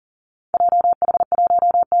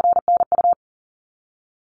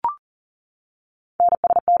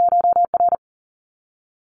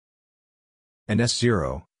 And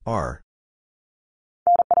S0, R.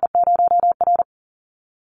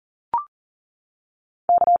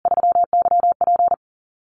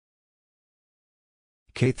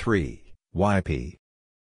 K3, YP.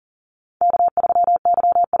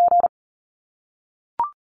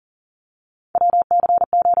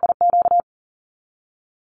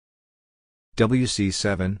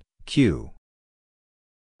 WC7, Q.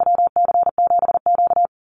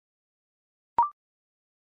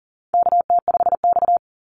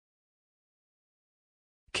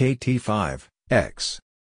 KT5, X.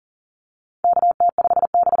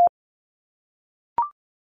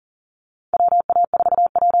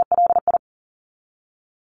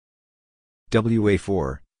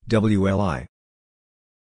 WA4, WLI.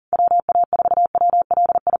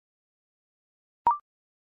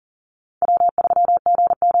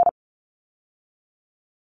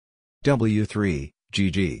 W3,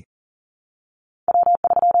 GG.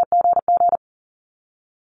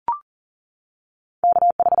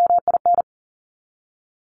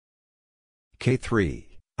 K3,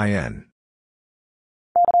 IN.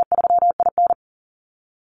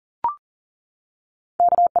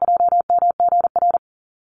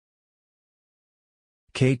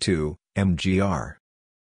 K2, MGR.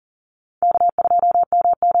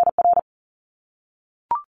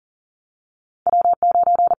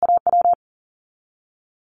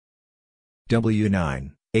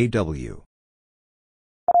 W9, AW.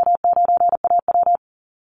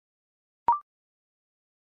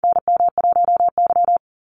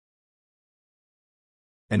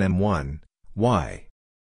 And M1, Y.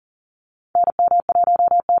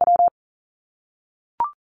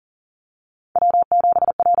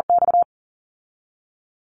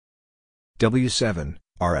 W7,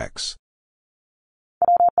 RX.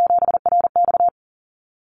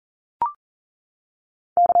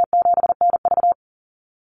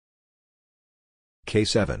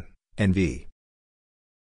 K7, NV.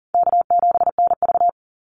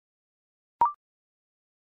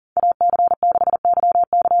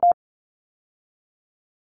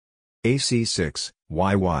 AC6,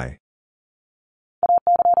 YY.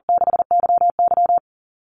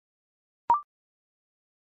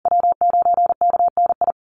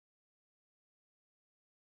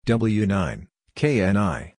 W9,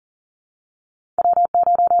 KNI.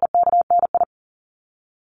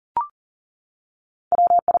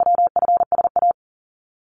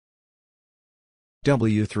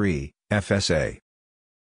 W3, FSA.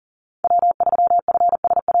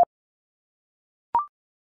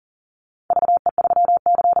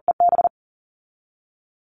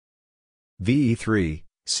 VE3,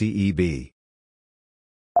 CEB.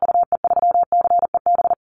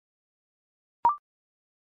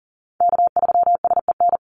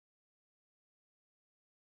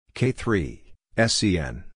 K3,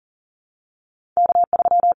 SCN.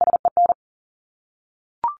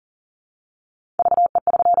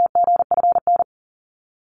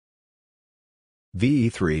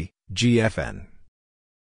 VE3, GFN.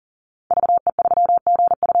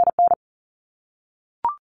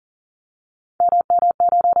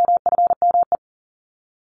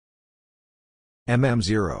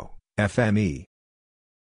 MM0, FME.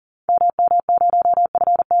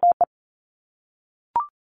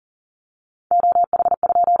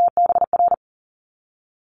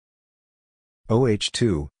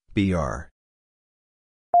 OH2, BR.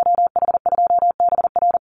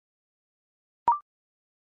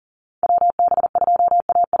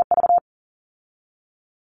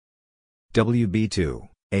 WB2,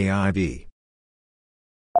 AIB.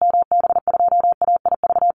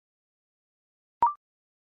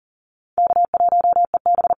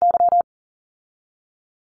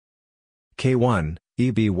 K1,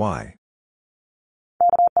 EBY.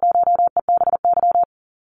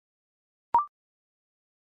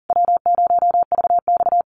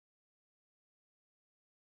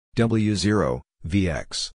 W0,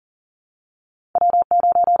 VX.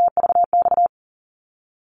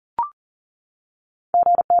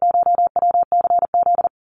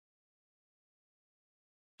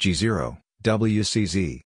 G0,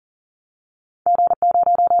 WCZ.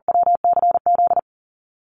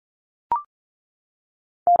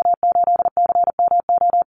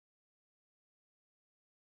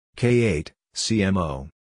 K8, CMO.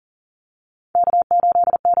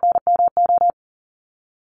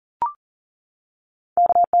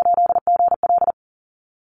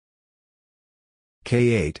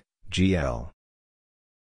 K8, GL.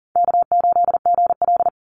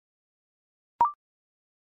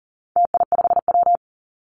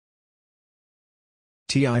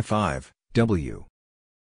 TI5, W.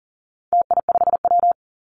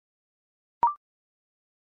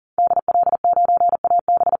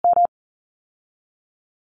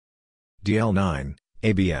 DL9,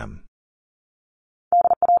 ABM.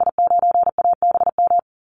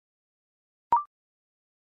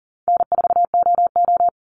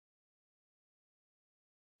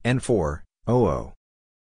 N4, OO.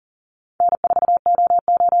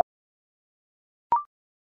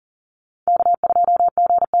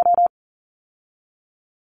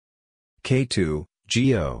 K2,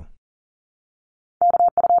 GO.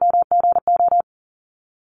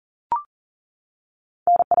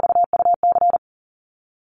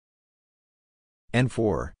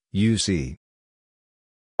 N4, UC.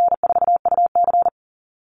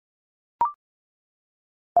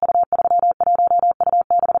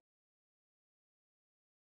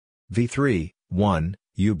 V3, 1,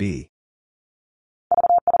 UB.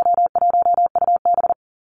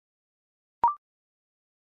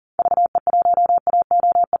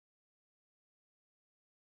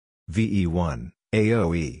 VE1,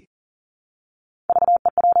 AOE.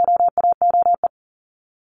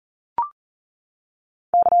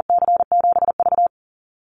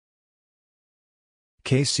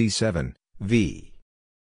 KC7, V.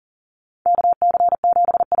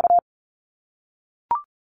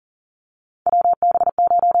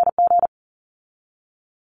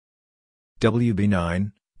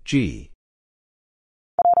 WB9, G.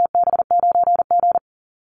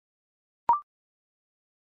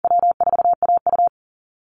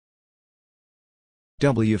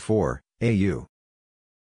 W4, AU.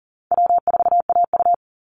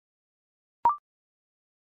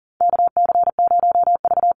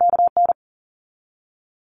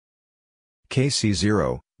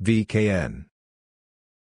 KC0, VKN.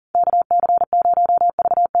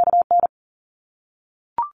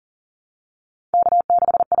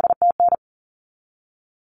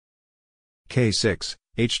 K6,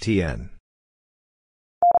 HTN.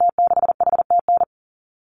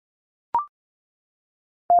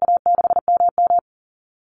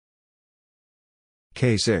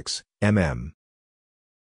 K6, MM.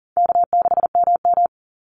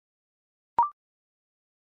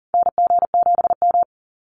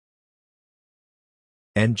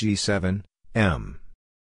 NG7, M.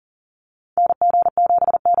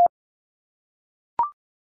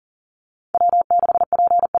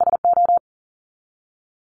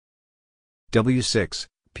 W6,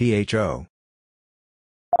 PHO.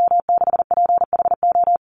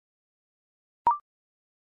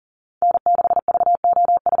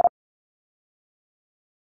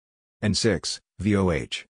 N6,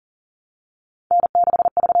 VOH.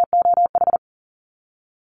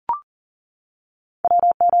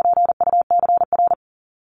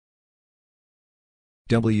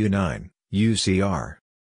 W9, UCR.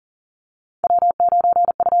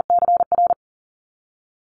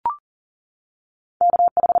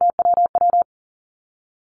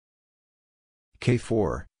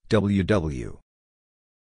 K4, WW.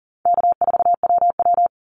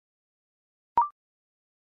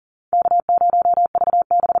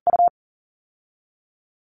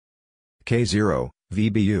 K0,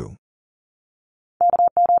 VBU.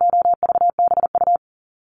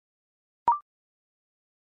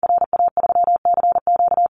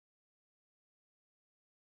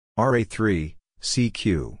 RA3,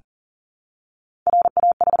 CQ.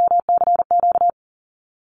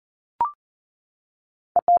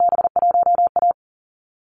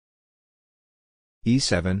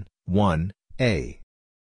 E7, 1, A.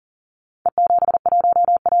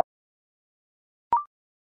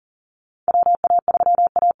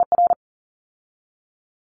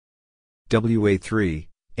 WA3,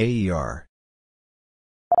 AER.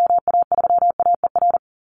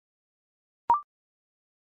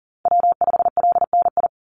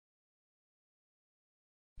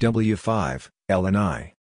 W5,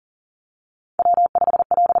 LNI.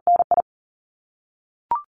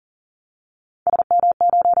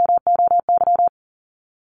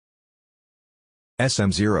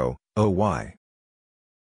 SM0, OY.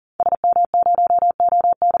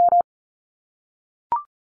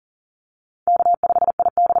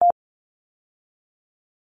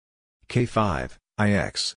 K5,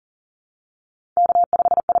 IX.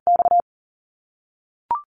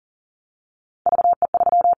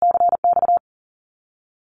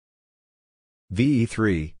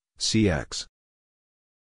 VE3, CX.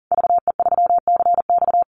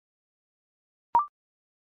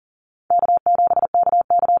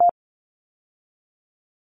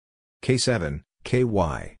 K7,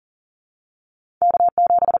 KY.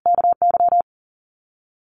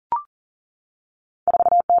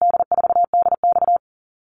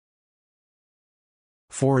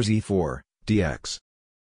 Z4, DX.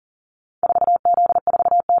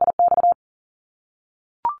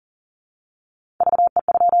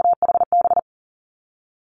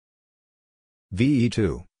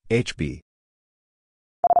 VE2, HB.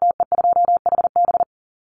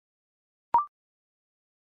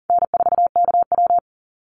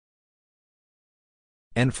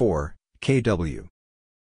 N4, KW.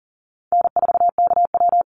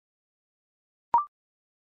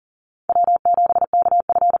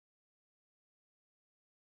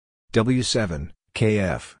 W7,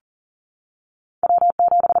 KF.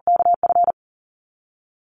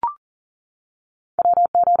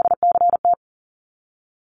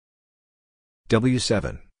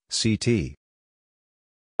 W7, CT.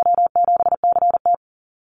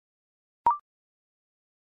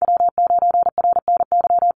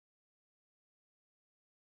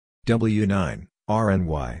 W9,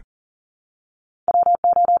 RNY.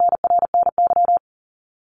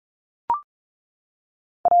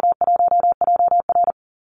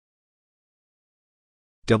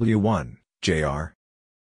 W1, JR.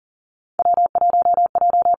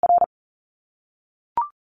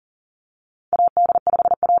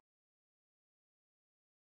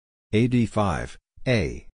 AD5,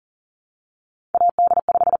 A.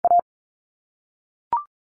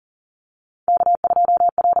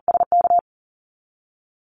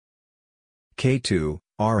 K2,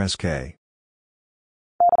 RSK.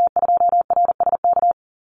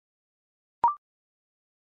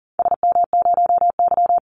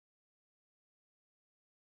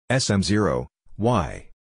 SM0, Y.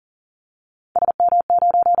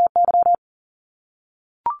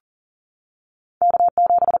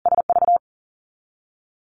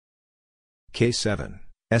 K7,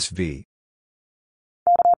 SV.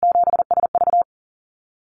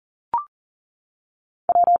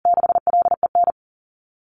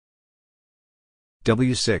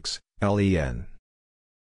 W6, LEN.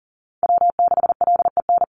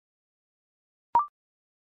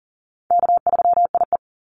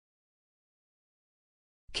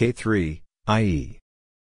 K3, IE.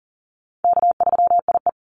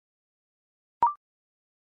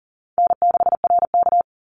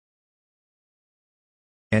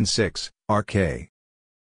 N6, RK.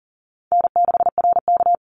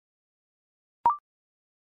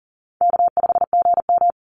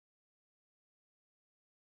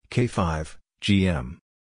 K5, GM.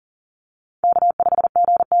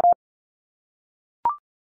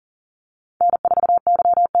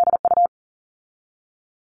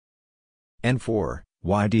 N4,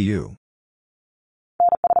 YDU.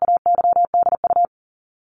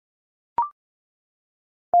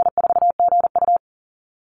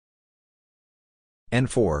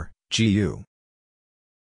 N4, GU.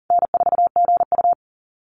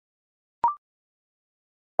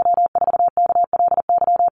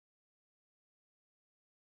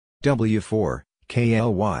 W4,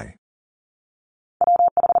 KLY.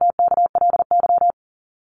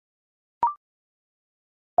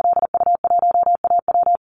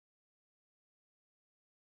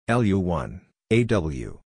 LU1,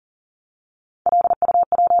 AW.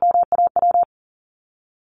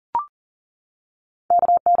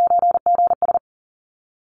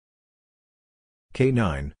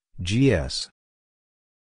 K9, GS.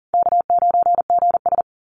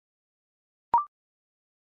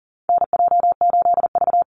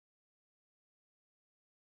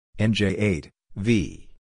 NJ8, V.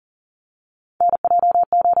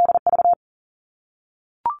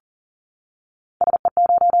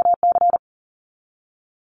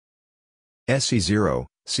 SC0,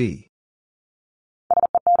 C.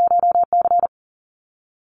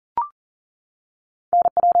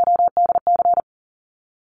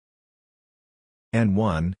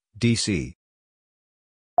 N1, DC.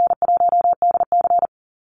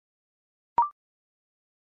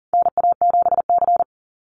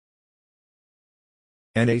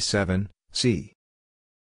 NA7, C.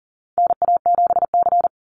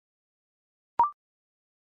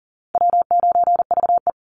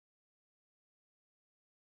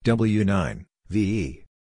 W9, VE.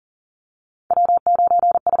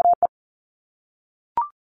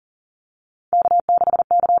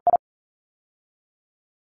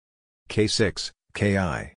 K6,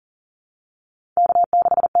 KI.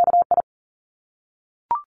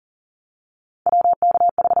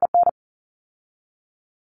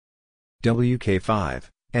 WK5,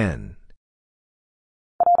 N.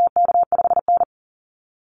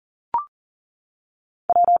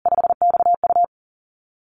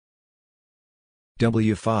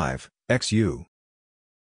 W5, XU.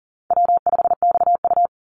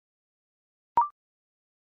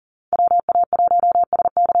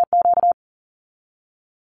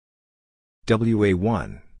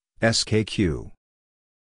 WA1, SKQ.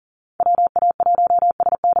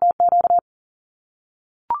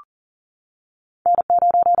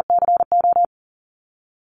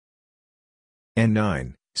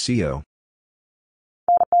 N9, CO.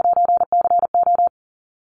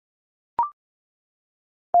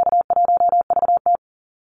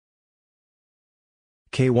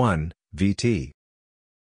 K1, VT.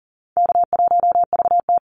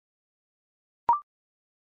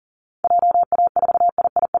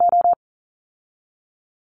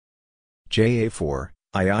 JA4,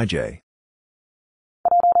 IIJ.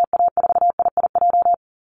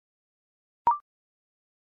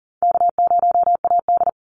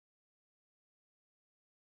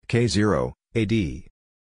 K0, AD.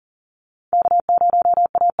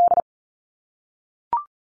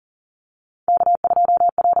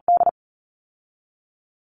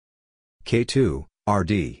 K2,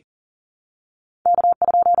 RD.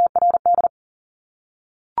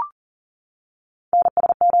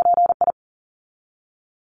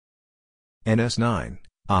 NS9,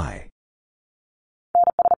 I.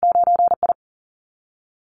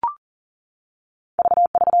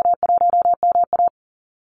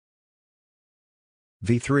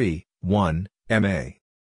 V3, 1, MA.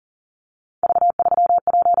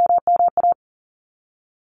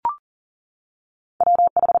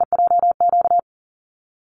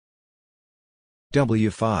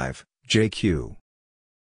 W5, JQ.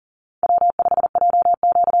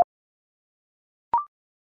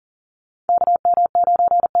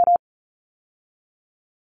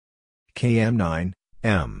 KM9,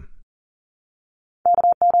 M.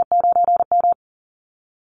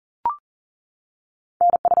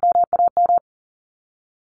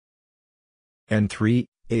 N3,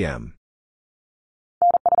 AM.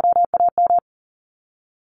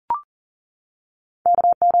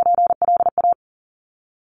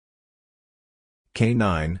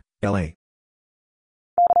 K9, LA.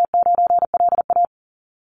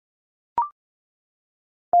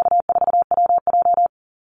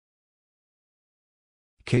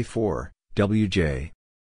 K4, WJ.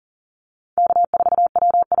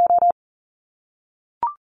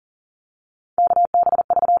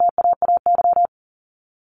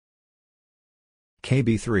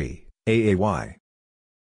 KB3, AAY.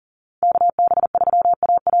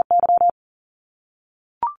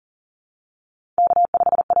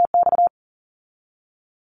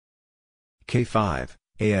 K5,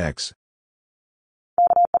 AX.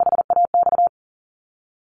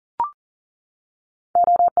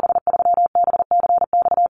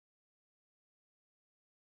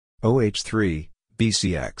 OH3,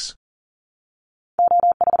 BCX.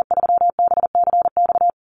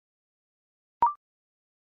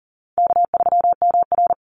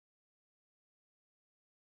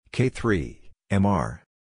 K3, MR.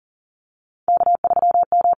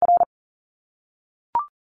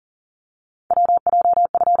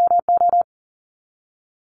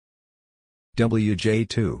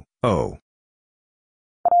 WJ2, O.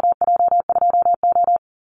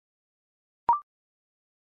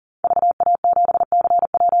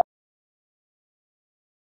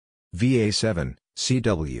 VA7,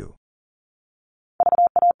 CW.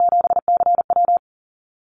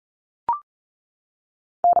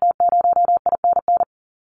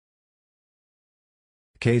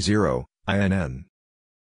 K0, INN.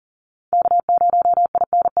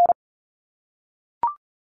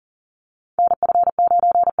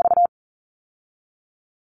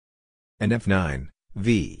 NF9,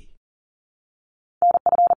 V.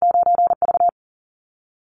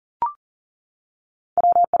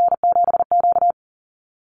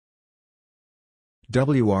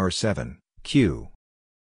 WR7, Q.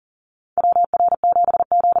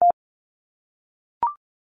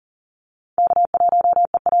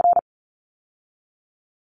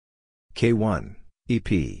 K1,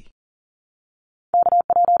 EP.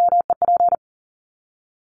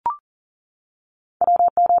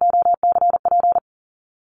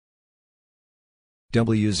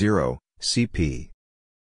 W0, CP.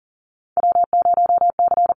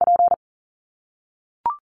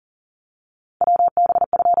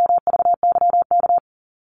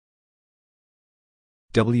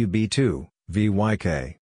 WB2,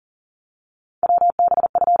 VYK.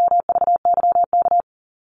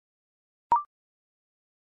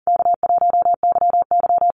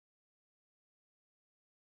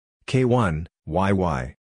 K1,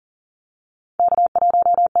 YY.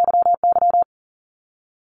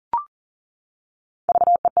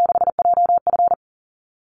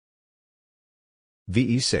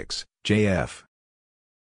 VE6, JF.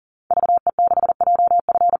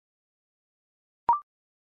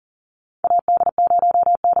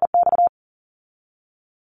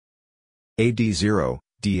 AD0,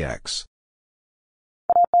 DX.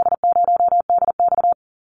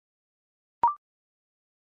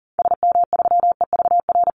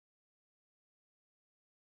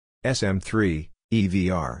 SM3,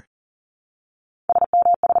 EVR.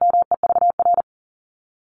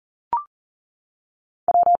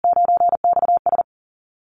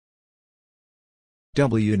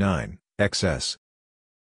 W9, XS.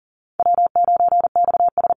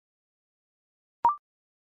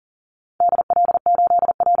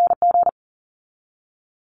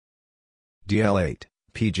 DL8,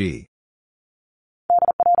 PG.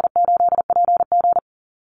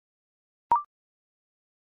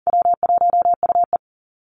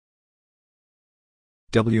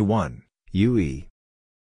 W1, UE.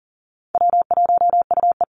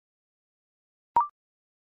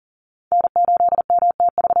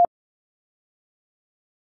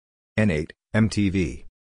 N8, MTV.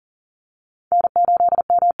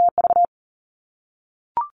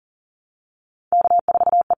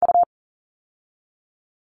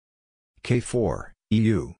 K4,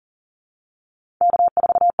 EU.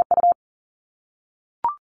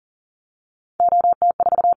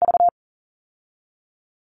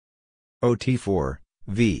 OT4,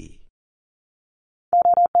 V.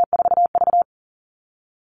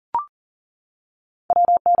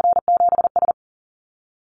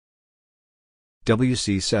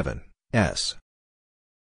 WC7, S.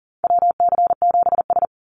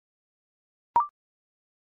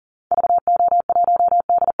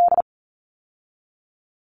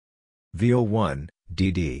 VO1,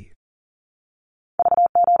 DD.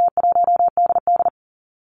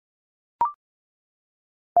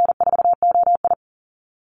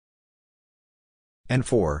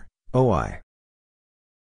 N4, OI.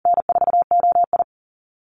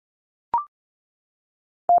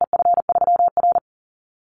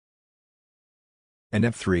 And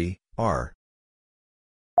F3, R.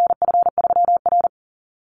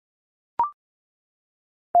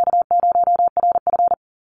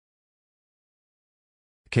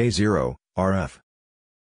 K0, RF.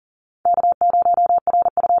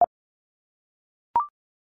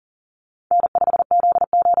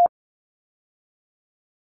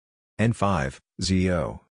 N5,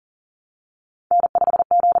 ZO.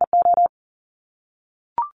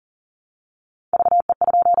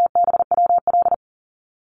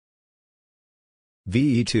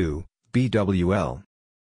 VE2, BWL.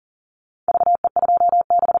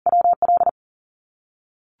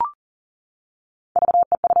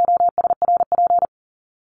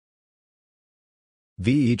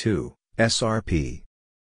 VE2, SRP.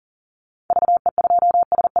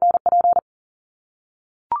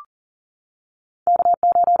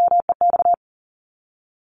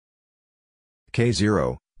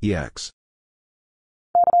 K0, EX.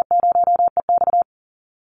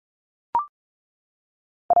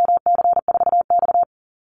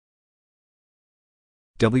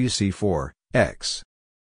 WC4, X.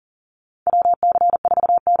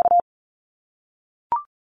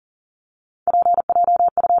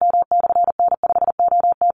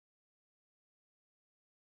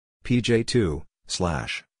 PJ2,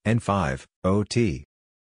 slash, N5, OT.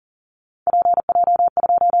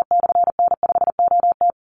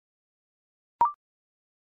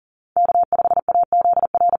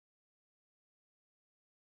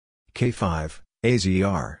 K5,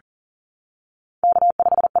 AZR.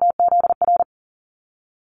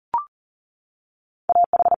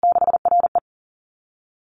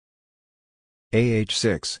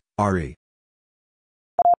 AH6, RE.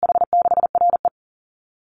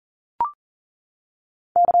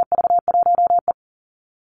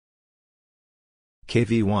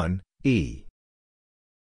 KV1, E.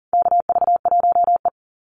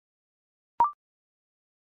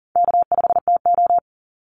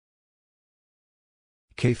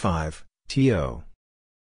 K5, TO.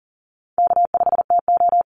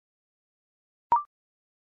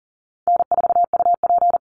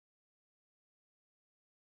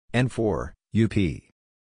 N4, UP.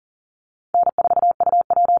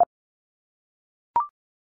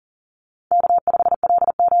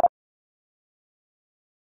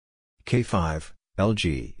 K5,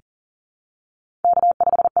 LG.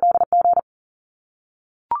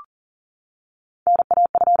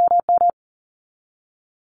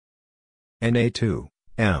 NA2,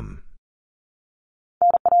 M.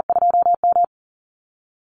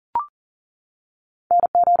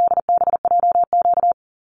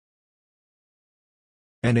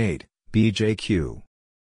 N8, BJQ.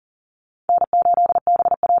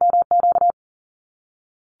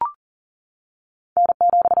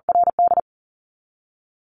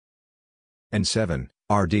 N7,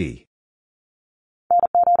 RD.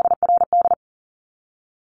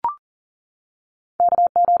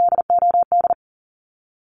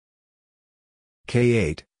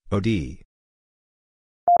 K8, OD.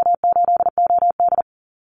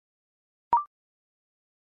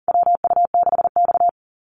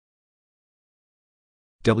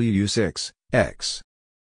 WU6, X.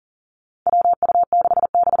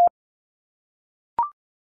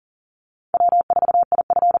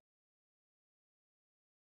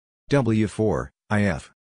 W4,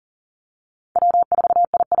 IF.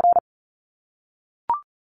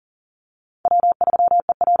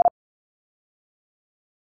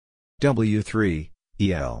 W3,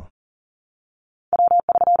 EL.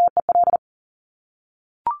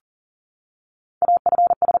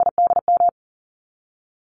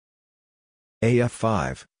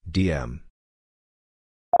 AF5, DM.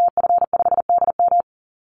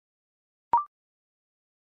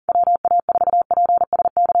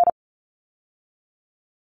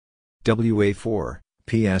 WA4,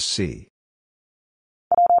 PSC.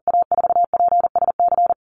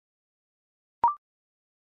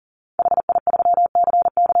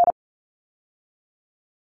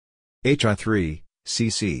 HI3,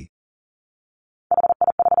 CC.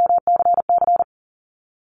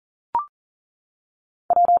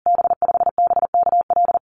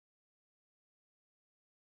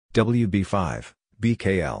 WB5,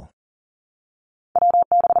 BKL.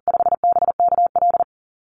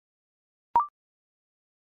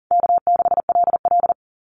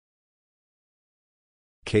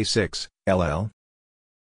 K6, LL.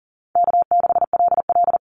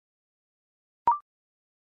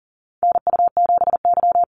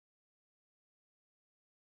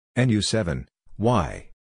 NU7, Y.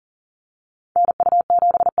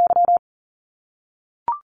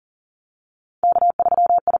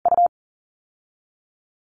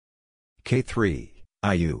 K3,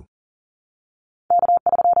 IU.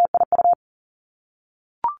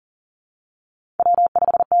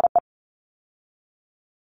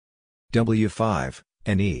 W5,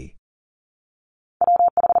 NE.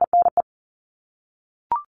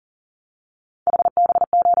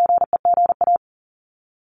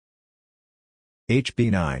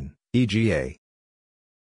 HB9, EGA.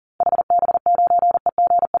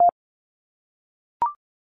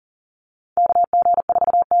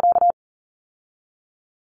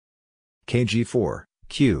 KG4,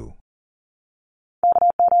 Q.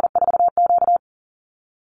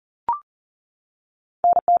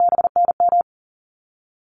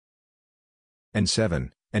 N7,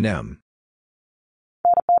 NM.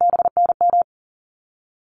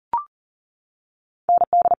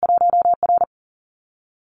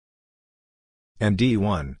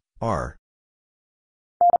 ND1, R.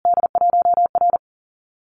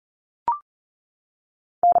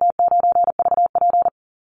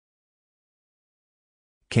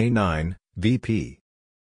 K9, VP.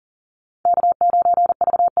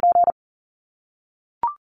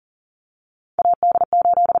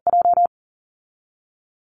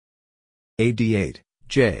 AD8,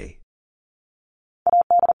 J.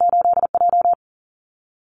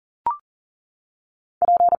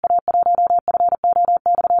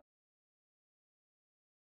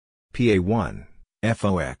 PA1,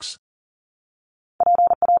 FOX.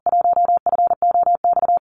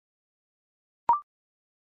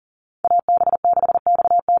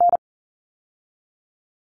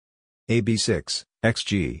 AB6,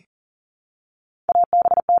 XG.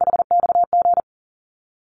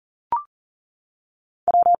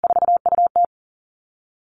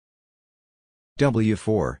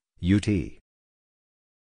 W4, UT.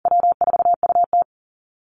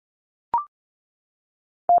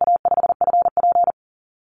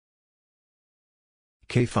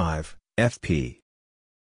 K5, FP.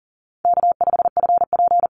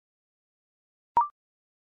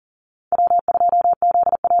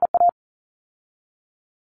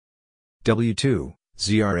 W2,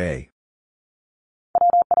 ZRA.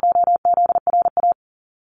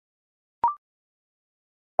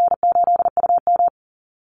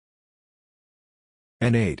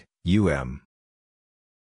 N8, UM.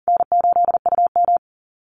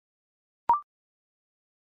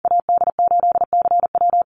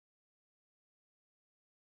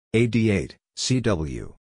 AD8,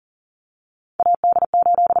 CW.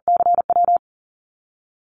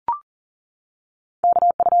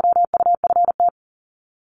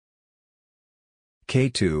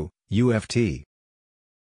 K2, UFT.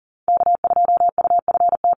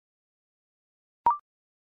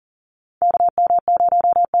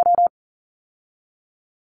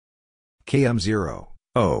 KM0,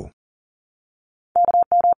 O.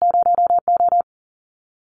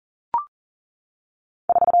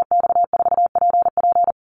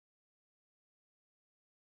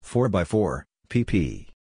 Four by 4, PP.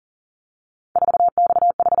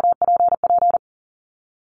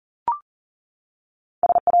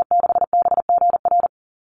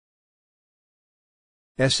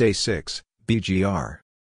 SA6, BGR.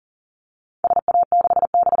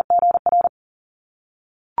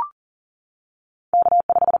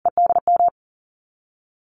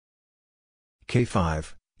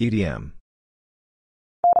 K5, EDM.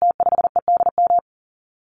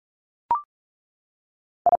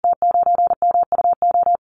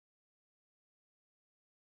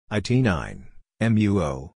 IT9,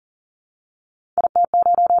 MUO.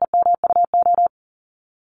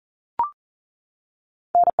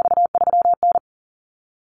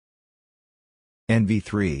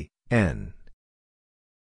 NV3, N.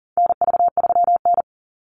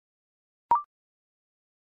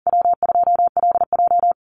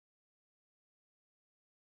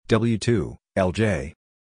 W2, LJ.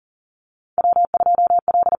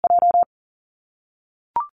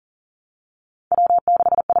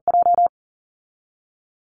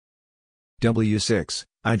 W6,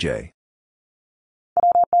 IJ.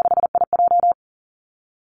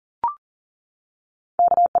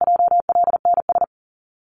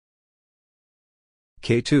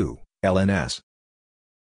 K2, LNS.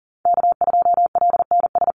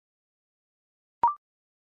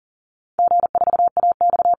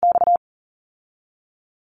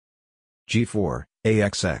 G4,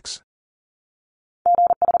 AXX.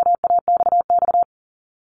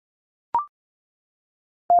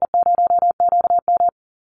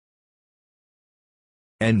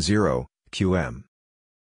 N0, QM.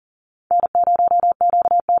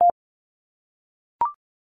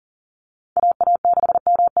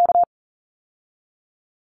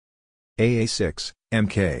 AA6,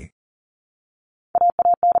 MK.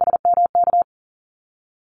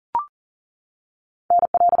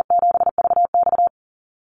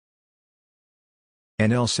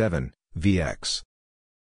 NL7, VX.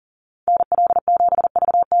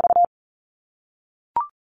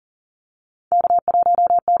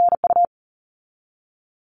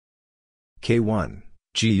 K1,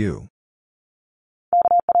 GU.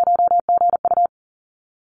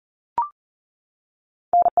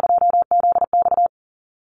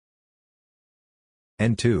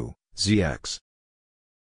 N2, ZX.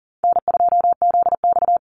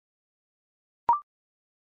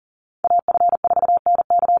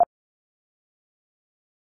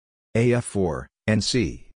 AF4,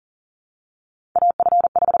 NC.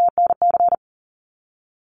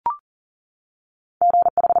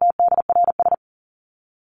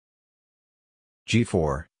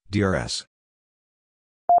 G4, DRS.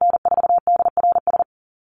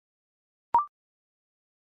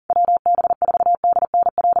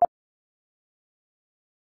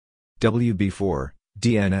 WB4,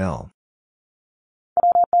 DNL.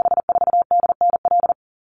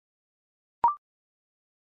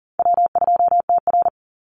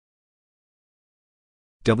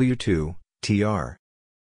 W2, TR.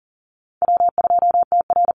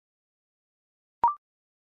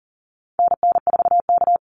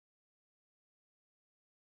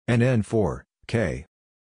 NN4, K.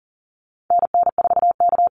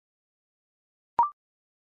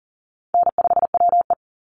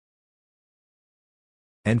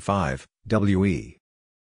 N5, WE.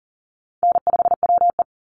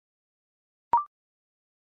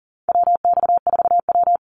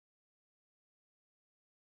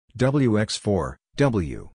 WX4,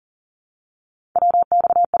 W.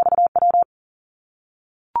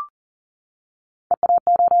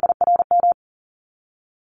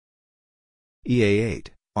 EA8,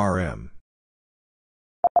 RM.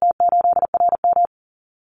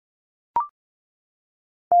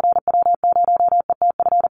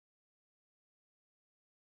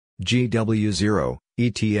 GW0,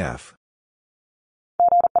 ETF.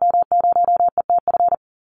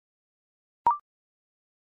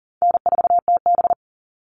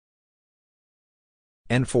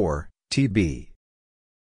 N4, TB.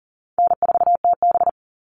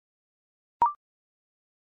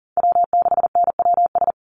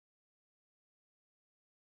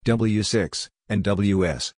 W6, and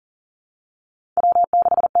WS.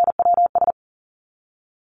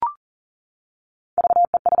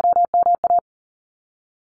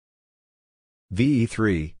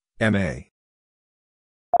 VE3, MA.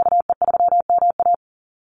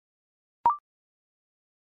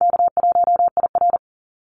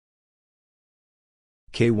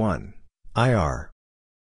 K1, IR.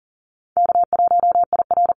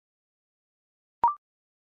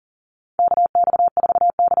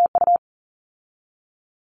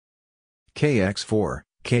 KX4,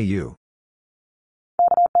 KU.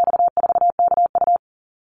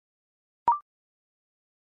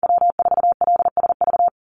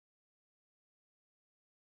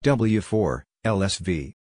 W4,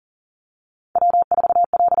 LSV.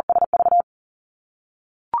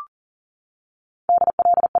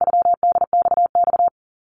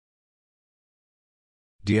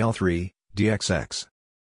 DL3, DXX.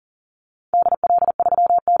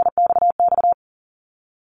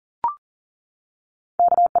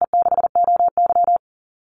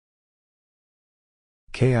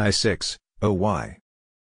 KI6, OY.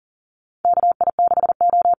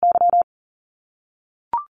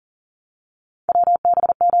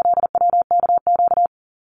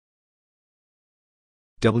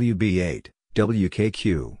 WB8,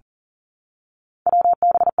 WKQ.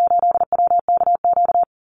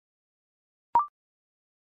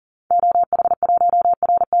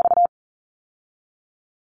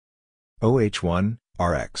 OH1,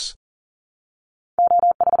 RX.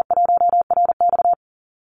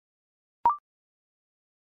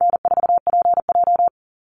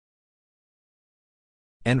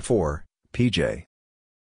 N4, PJ.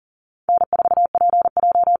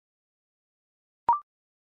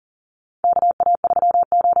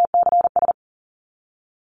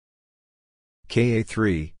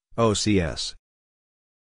 KA3, OCS.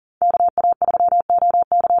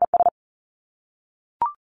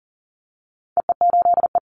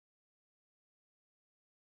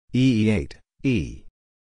 EE8, E.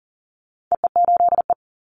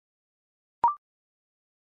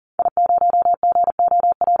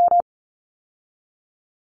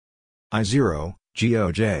 I0,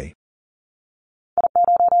 GOJ.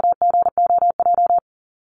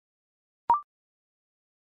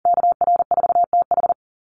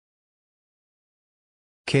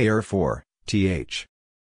 KR4, TH.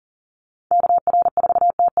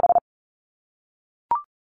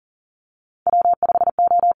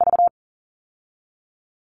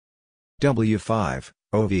 W5,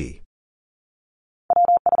 OV.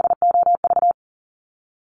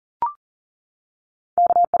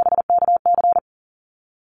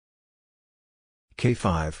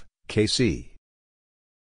 K5, KC.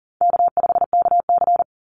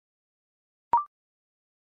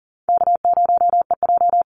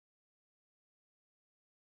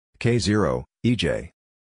 K0, EJ.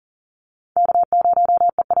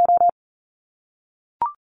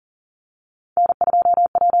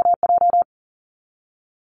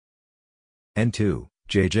 N2,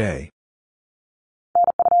 JJ.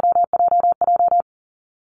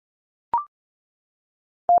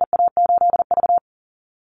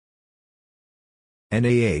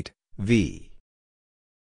 NA8, V.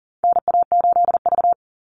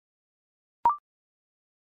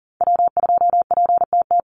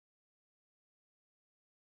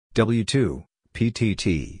 W2,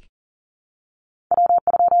 PTT.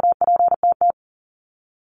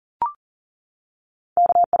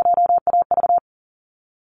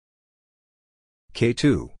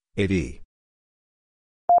 K2, AD.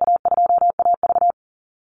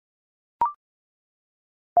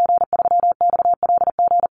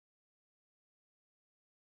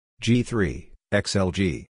 G3,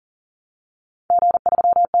 XLG.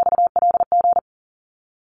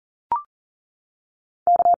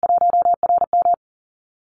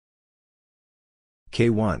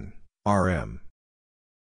 K1, RM.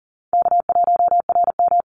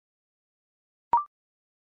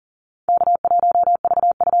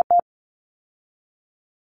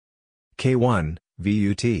 K1,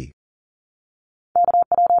 VUT.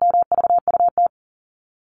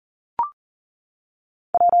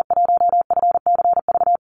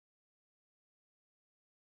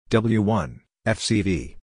 W1,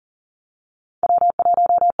 FCV.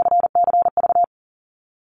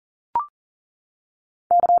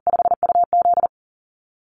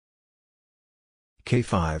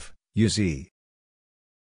 K5, UZ.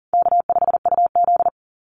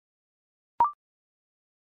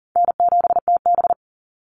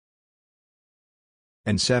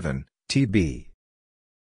 N7, TB.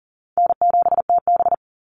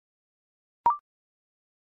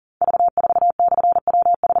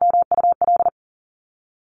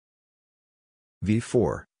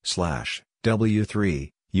 V4, W3,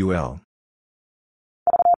 UL.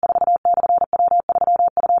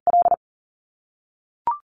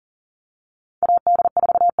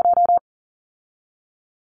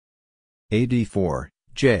 AD4,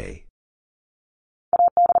 J.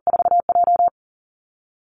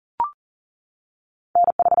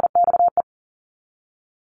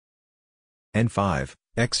 N5,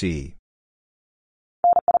 XE.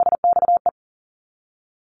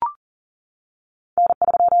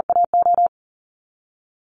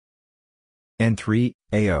 N3,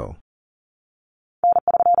 AO.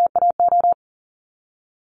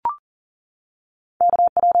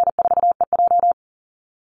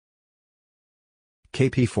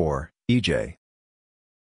 KP4, EJ.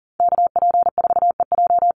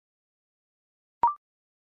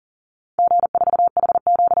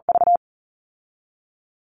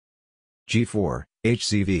 G4,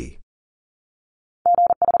 HCV.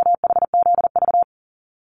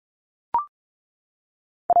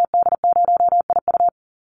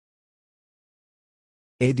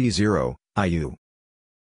 AD0, IU.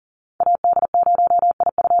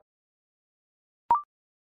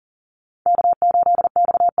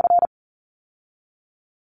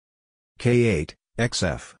 K8,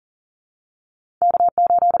 XF.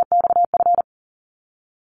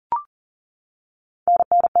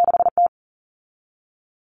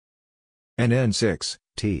 NN6,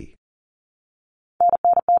 T.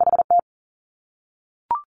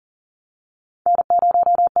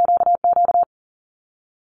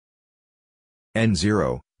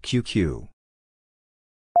 N0, QQ.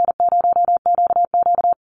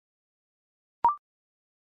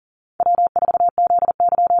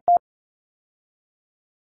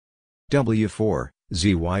 W4,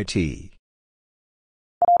 ZYT.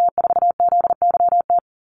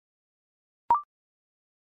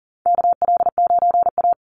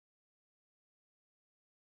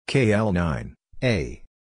 KL9, A.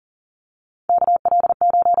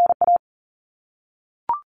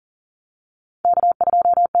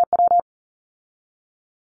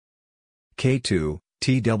 K2,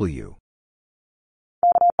 TW.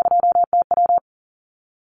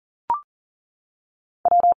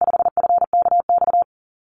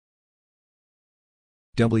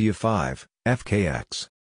 W5, FKX.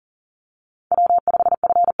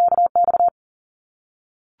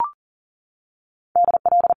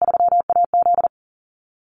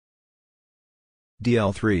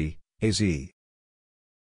 DL3, AZ.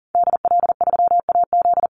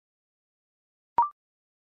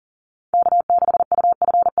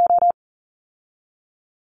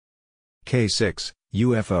 K6,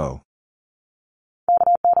 UFO.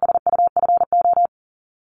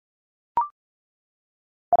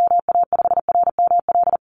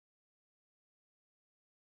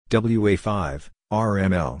 WA5,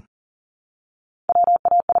 RML.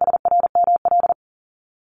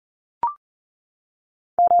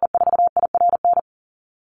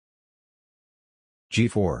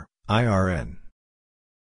 G4, IRN.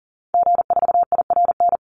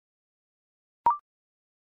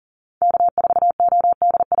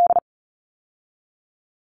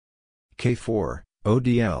 K4,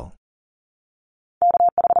 ODL.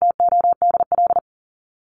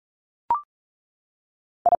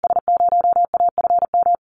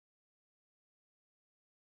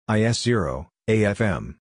 IS0,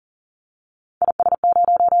 AFM.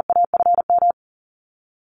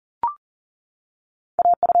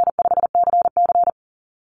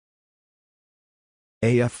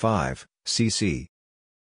 AF5, CC.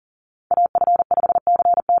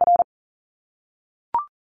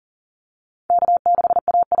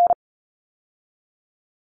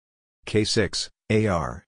 K6,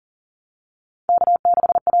 AR.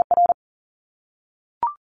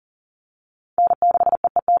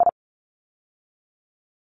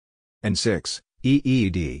 N6,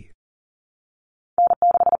 EED.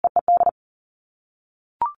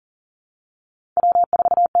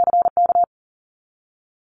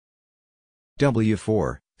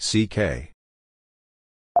 W4, CK.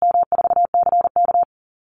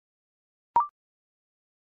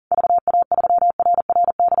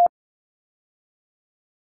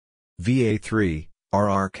 VA3,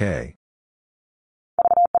 RRK.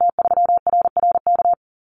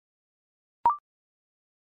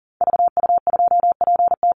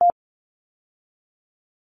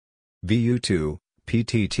 VU2,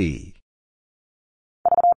 PTT.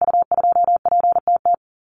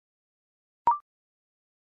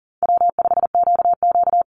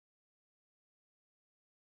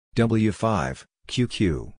 W5,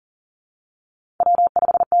 QQ.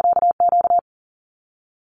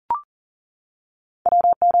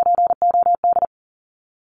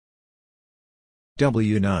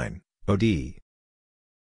 W9, OD.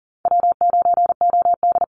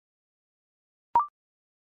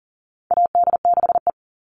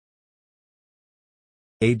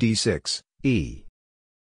 AD6, E.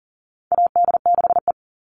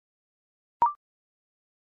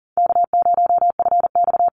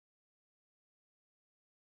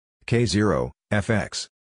 K0, FX.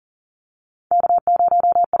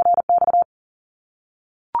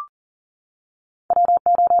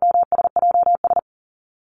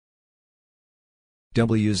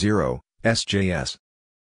 W0, SJS.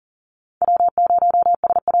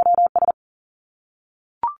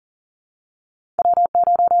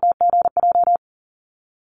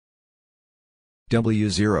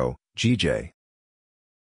 W0, GJ.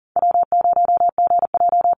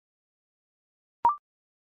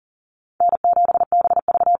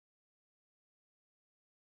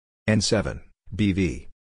 N7, BV.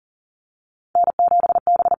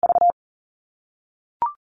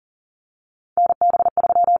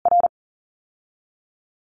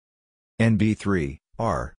 NB3,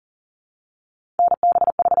 R.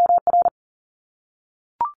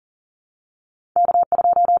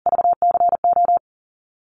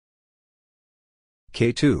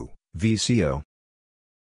 K2, VCO.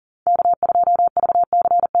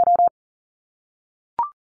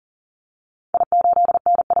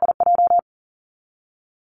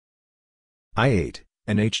 I8,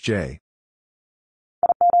 NHJ.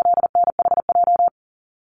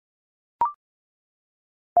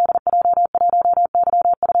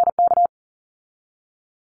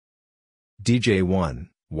 DJ1,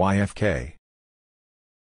 YFK.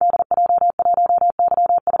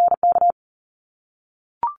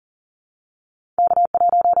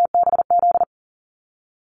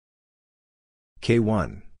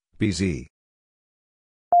 K1, BZ.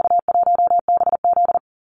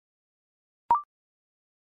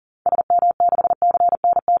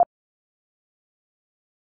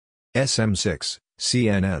 SM6,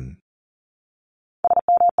 CNN.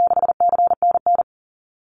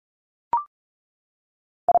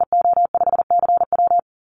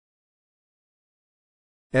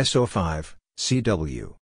 SO5,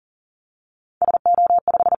 CW.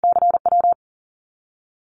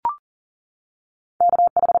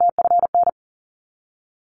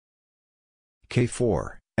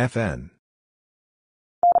 K4, FN.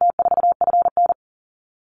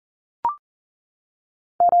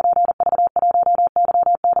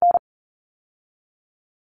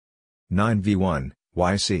 Nine V1,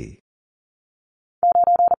 YC.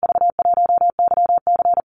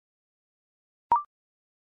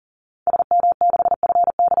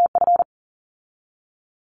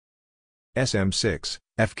 SM6,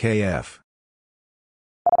 FKF.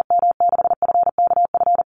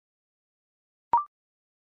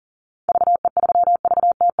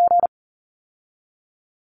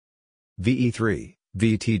 VE3,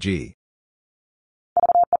 VTG.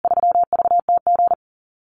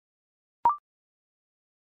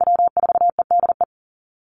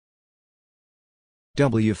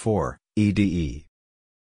 W4, EDE.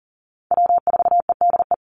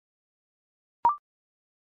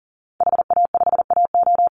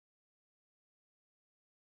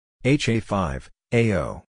 HA5,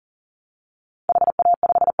 AO.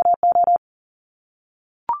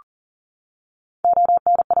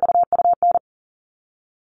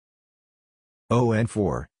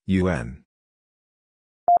 ON4, UN.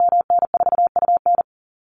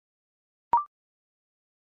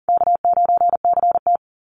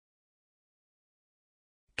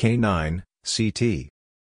 K9, CT.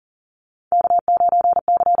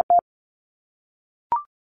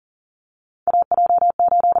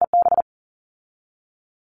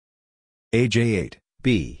 AJ8,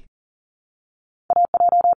 B.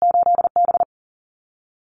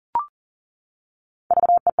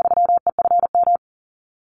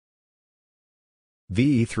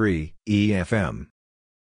 VE3, EFM.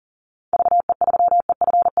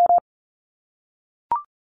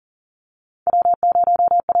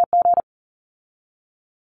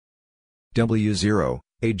 W0,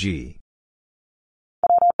 AG.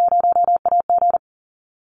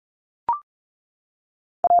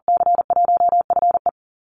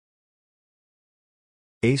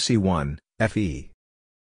 AC1, FE.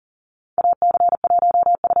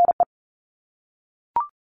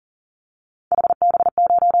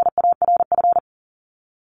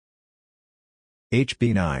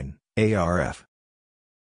 HB9, ARF.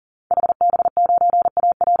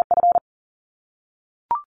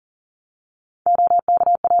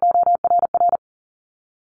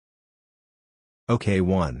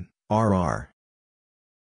 OK1, RR.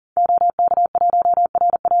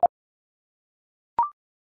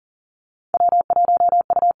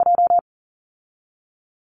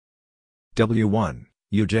 W1,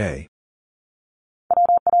 UJ.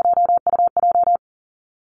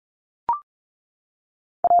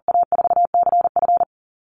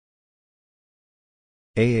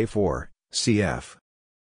 AA4, CF.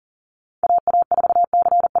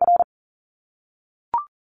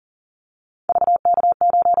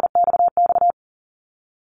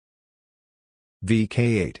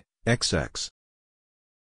 VK8, XX.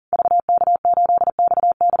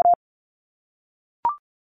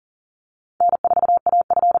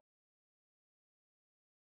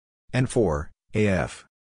 N4, AF.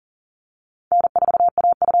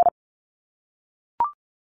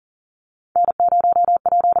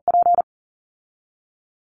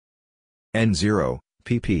 N0,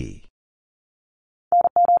 PP.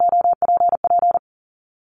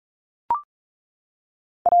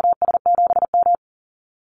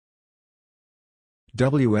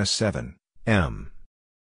 WS7, M.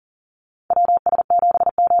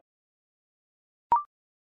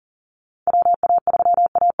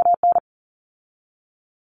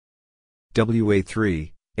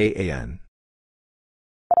 WA3, AAN.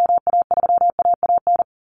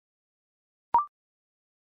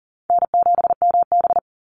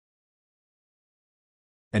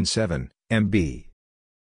 N7, MB.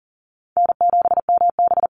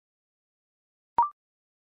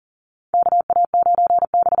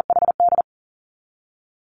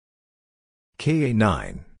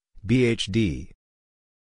 KA9, BHD.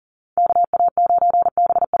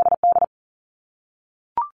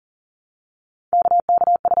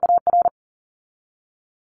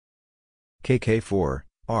 KK4,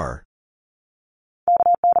 R.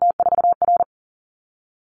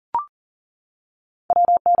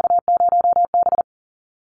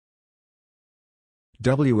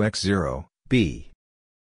 WX0, B.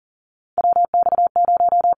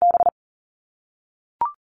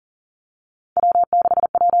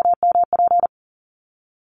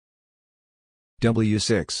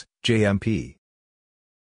 W6, JMP.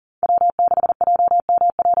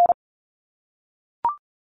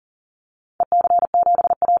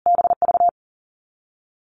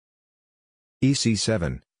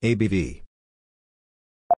 EC7, ABV.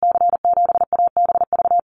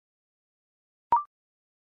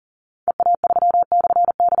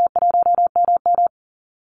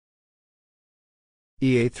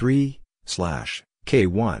 EA3,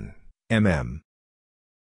 K1, MM.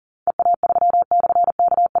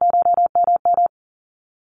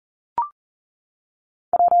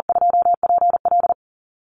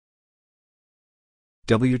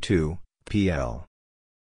 W2, PL.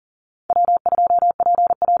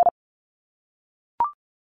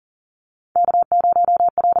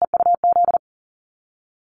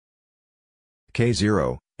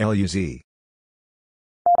 K0, LUZ.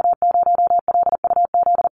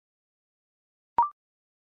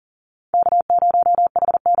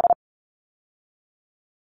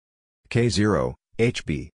 K0,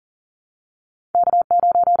 HB.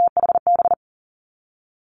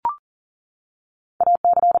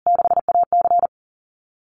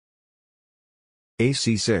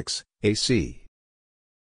 AC6, AC.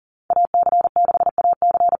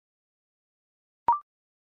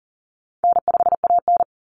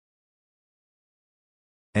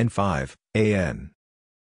 N5, AN.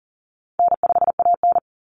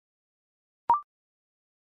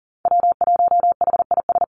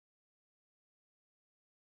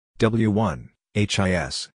 W1,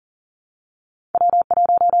 HIS.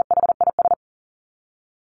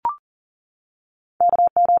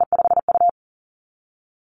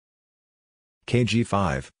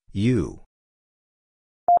 KG5, U.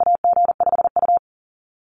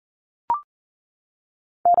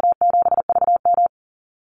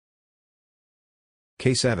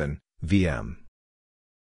 K7, VM.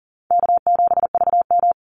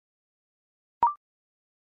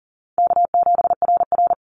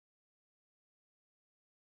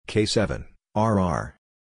 K7, RR.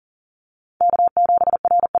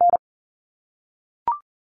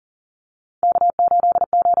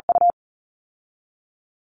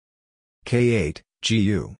 K8,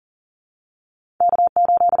 GU.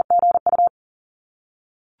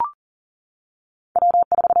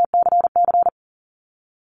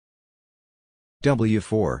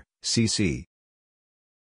 W4, CC.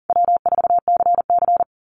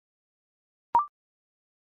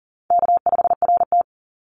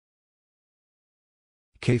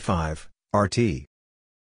 K5, RT.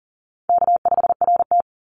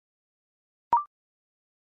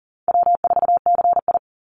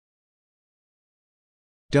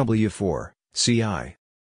 W4, CI.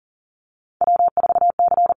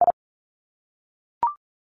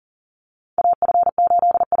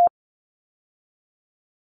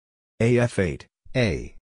 AF8,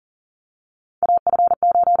 A.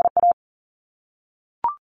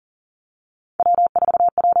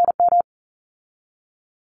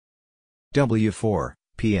 W4,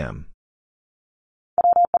 PM.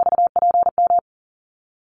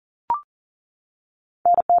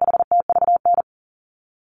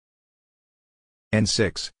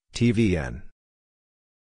 N6, TVN.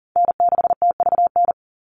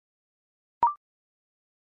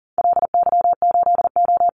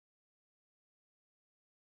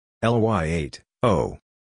 LY8, O.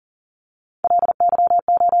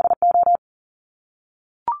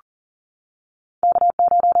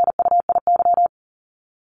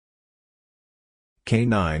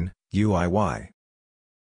 K9, UIY.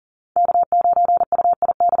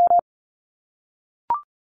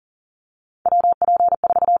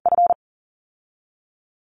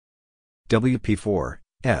 WP4,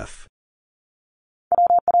 F.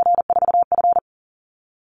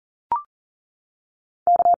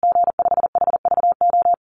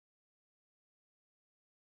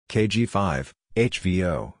 KG5,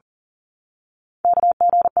 HVO.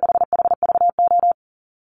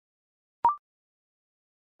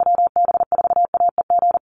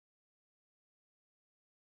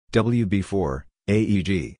 WB4,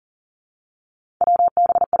 AEG.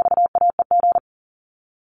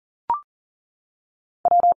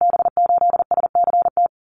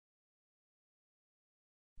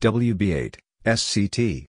 WB8,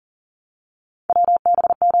 SCT.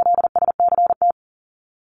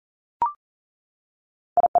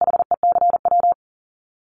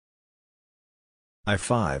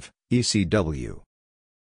 I5, ECW.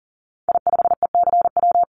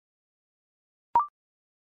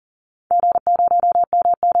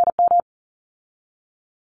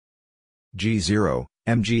 G0,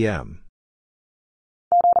 MGM.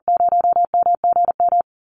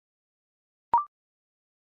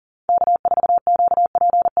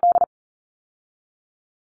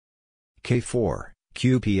 K4,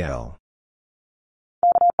 QPL.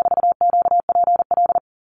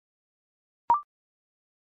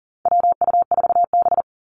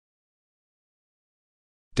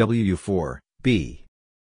 W4, B.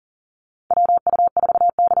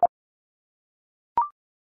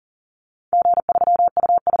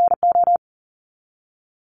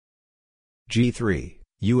 G3,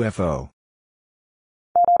 UFO.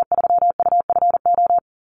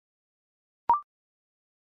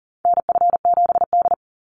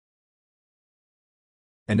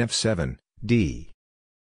 And F7, D.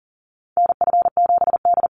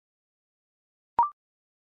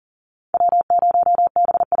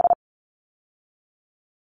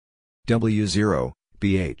 W0,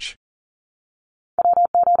 BH.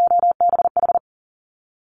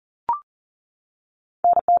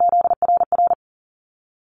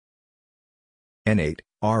 N8,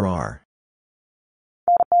 RR.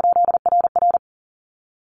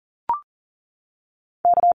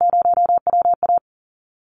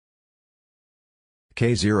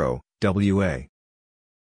 K0, WA.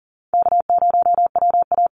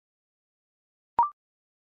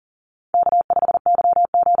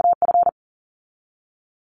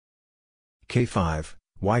 K5,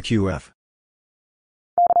 YQF.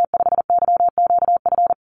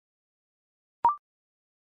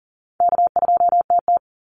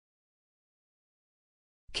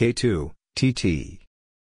 K2, TT.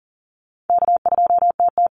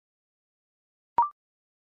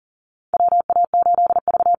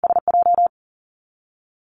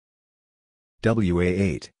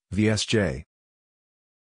 WA8, VSJ.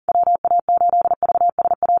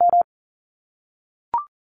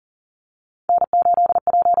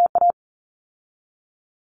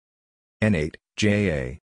 N8,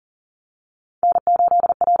 JA.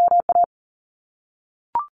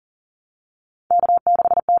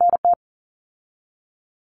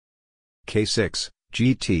 K6,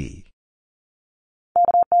 GT.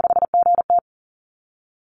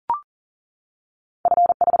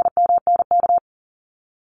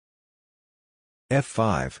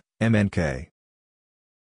 F5, MNK.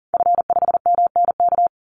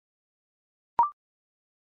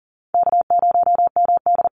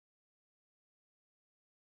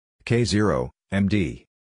 K0, MD.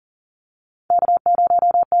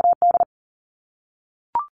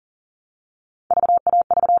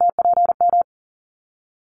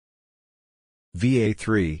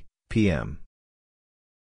 VA3, PM.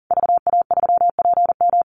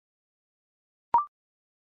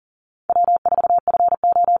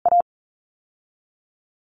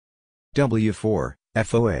 W4,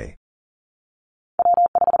 FOA.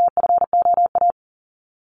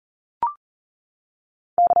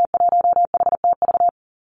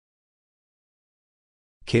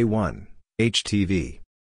 K1, HTV.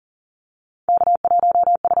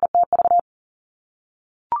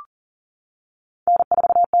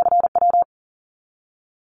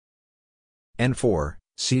 N4,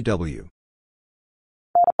 CW.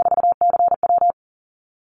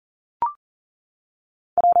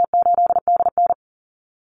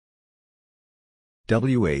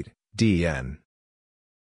 W8, DN.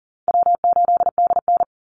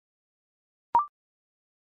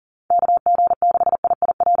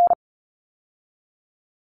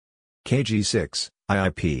 KG6,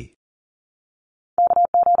 IIP.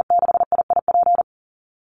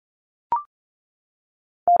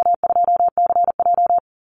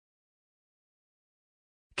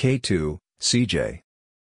 K2, CJ.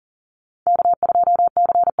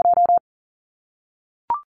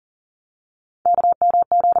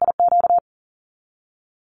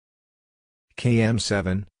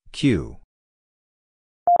 KM7, Q.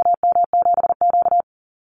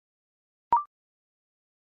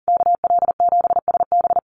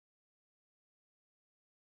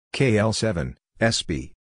 KL7,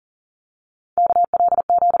 SB.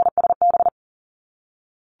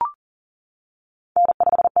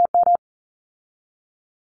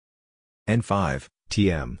 N5,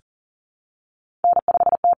 TM.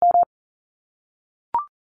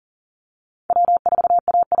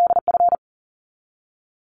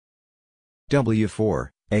 W4,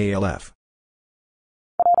 ALF.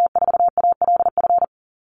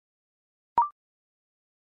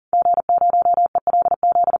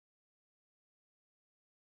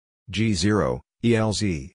 G0,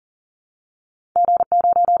 ELZ.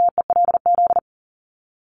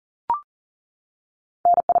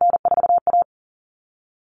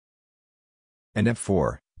 And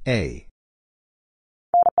F4, A.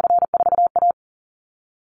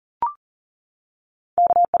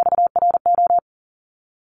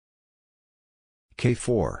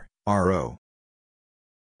 K4, RO.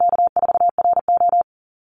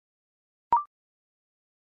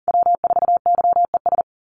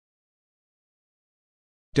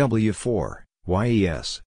 W4,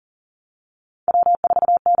 YES.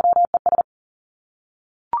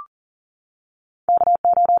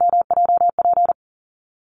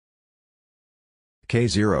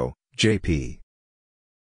 K0, JP.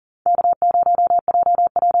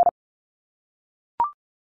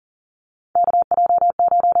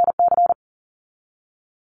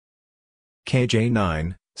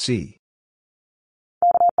 KJ9, C.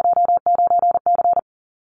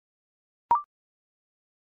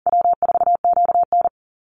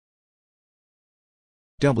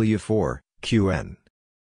 W4, QN.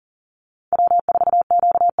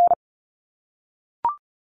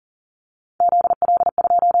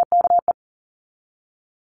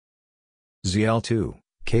 ZL2,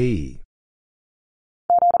 KE.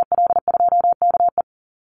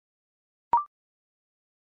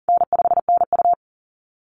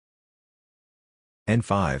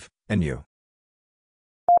 N5, NU.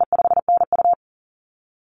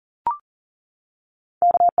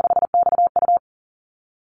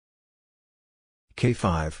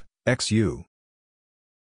 K5, XU.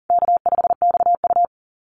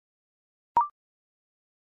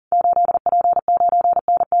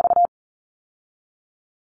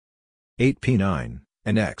 P9,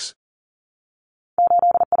 NX.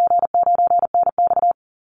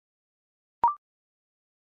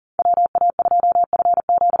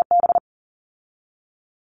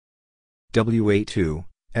 WA2,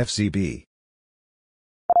 FCB.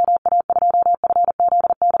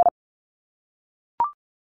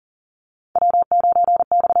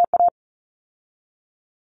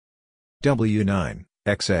 W9,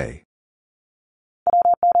 XA.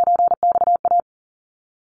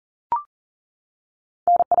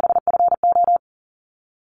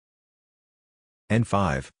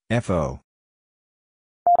 N5, FO.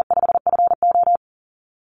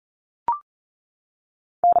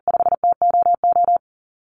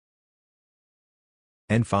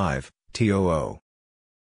 N5, TOO.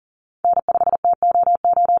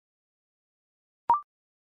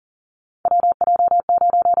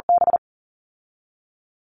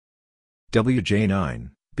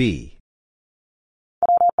 WJ9, B.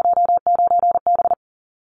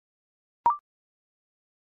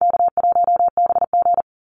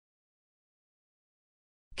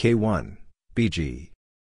 K1, BG.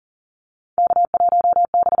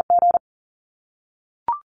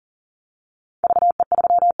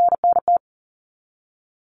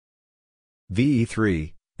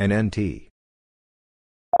 VE3, NNT.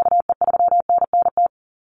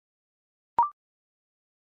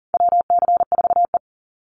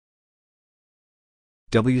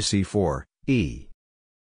 WC4, E.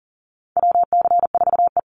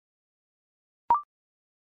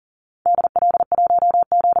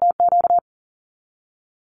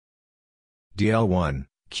 DL1,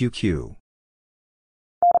 QQ.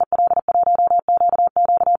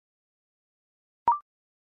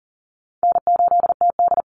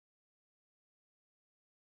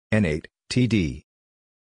 N8, TD.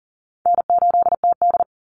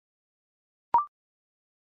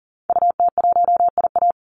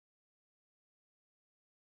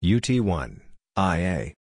 UT1,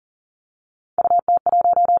 IA.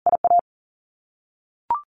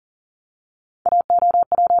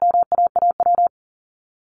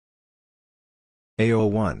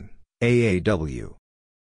 AO1, AAW.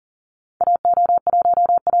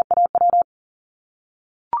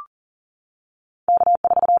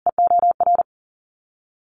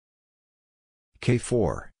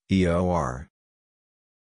 K4, EOR.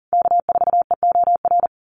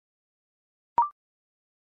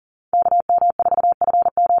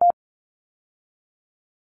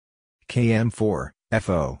 KM4,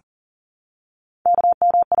 FO.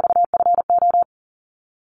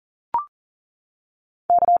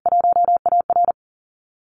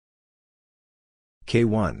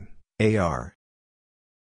 K1, AR.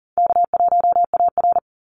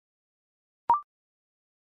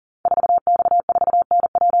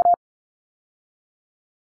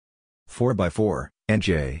 Four by 4,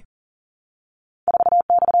 NJ.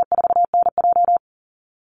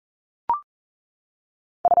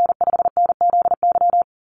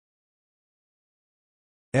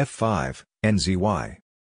 F5, NZY.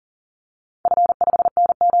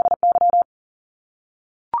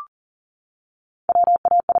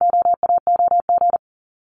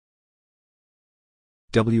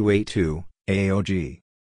 WA2, AOG.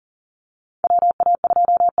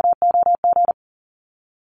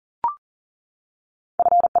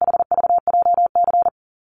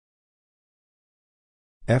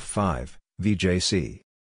 F5, VJC.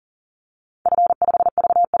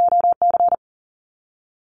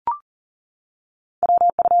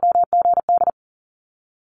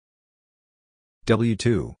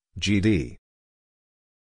 W2, GD.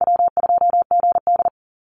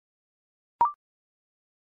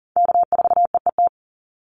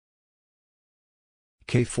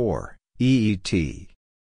 K4, EET.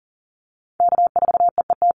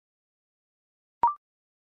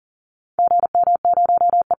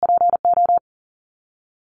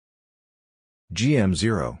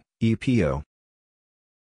 GM0, EPO.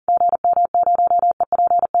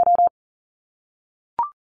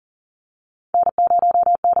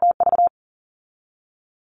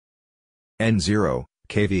 N0,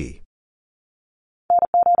 KV.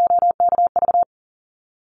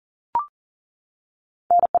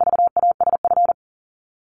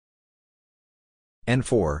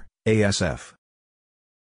 N4, ASF.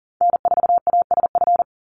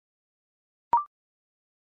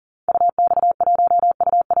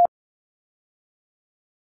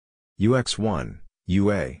 UX1,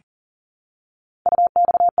 UA.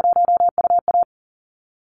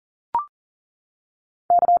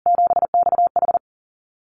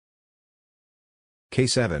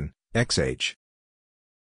 K7, XH.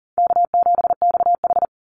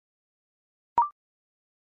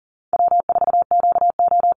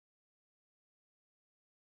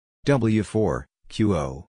 W4,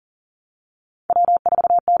 QO.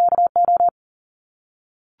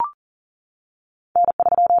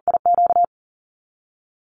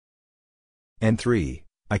 N3,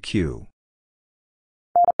 IQ.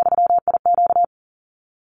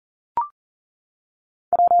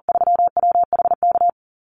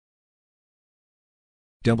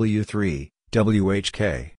 W3,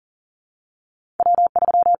 WHK.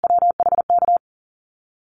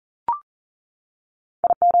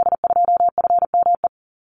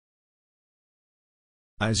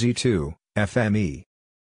 IZ2, FME.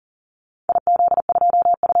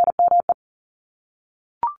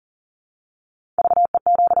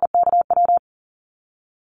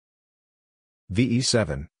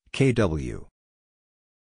 VE7, KW.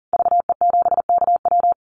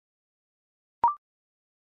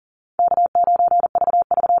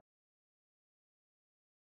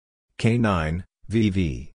 K9,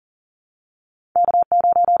 VV.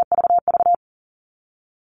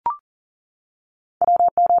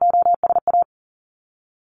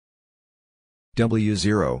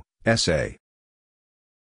 W0, SA.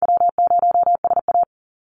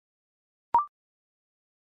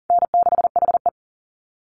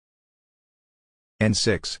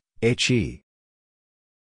 N6, HE.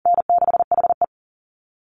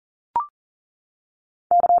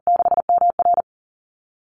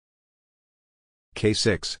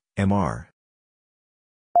 K6, MR.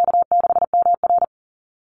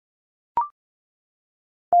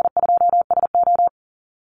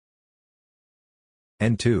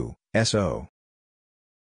 N2, SO.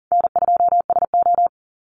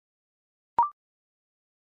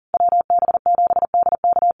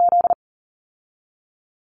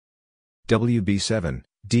 WB7,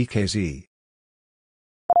 DKZ.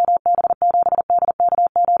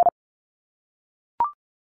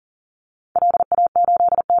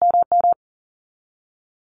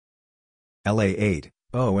 LA8,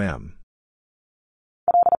 OM.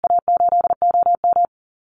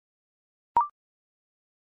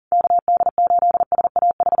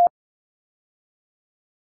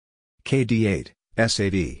 KD8,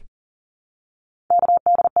 SAD.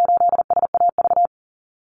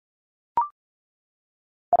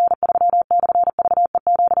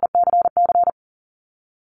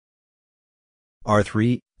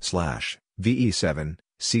 R3, slash, VE7,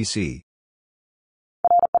 CC.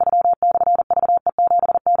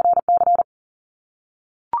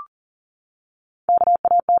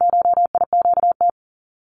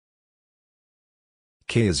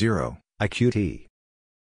 K0, IQT.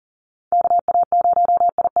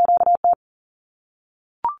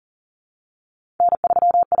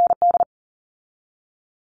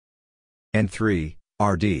 N3,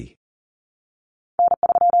 RD.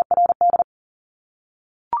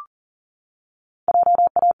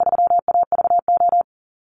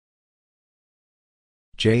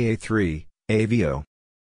 JA3, AVO.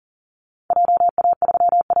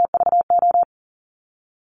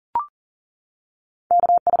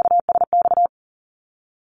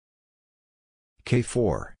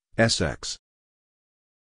 K4, SX.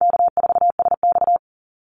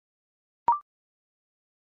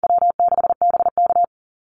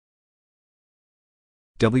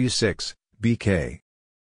 W6, BK.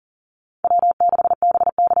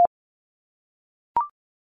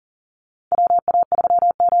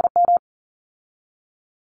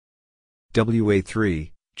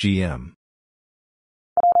 WA3, GM.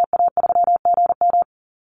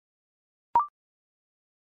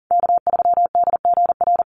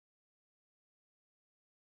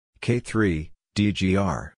 K3,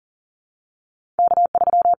 DGR.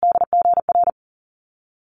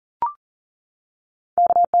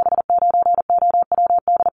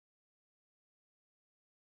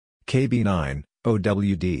 KB9,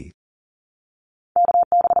 OWD.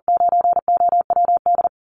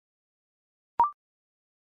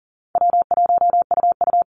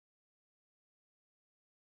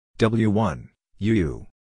 W1, UU.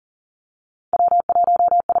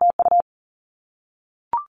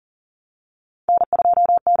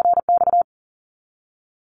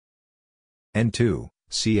 N2,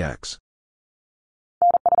 CX.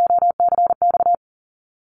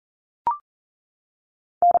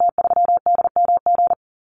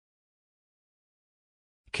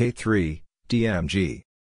 K3, DMG.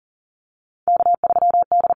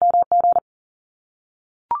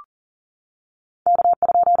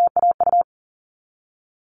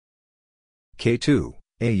 K2,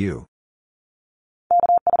 AU.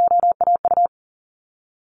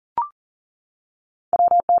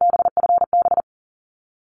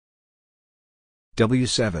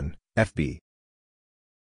 W7, FB.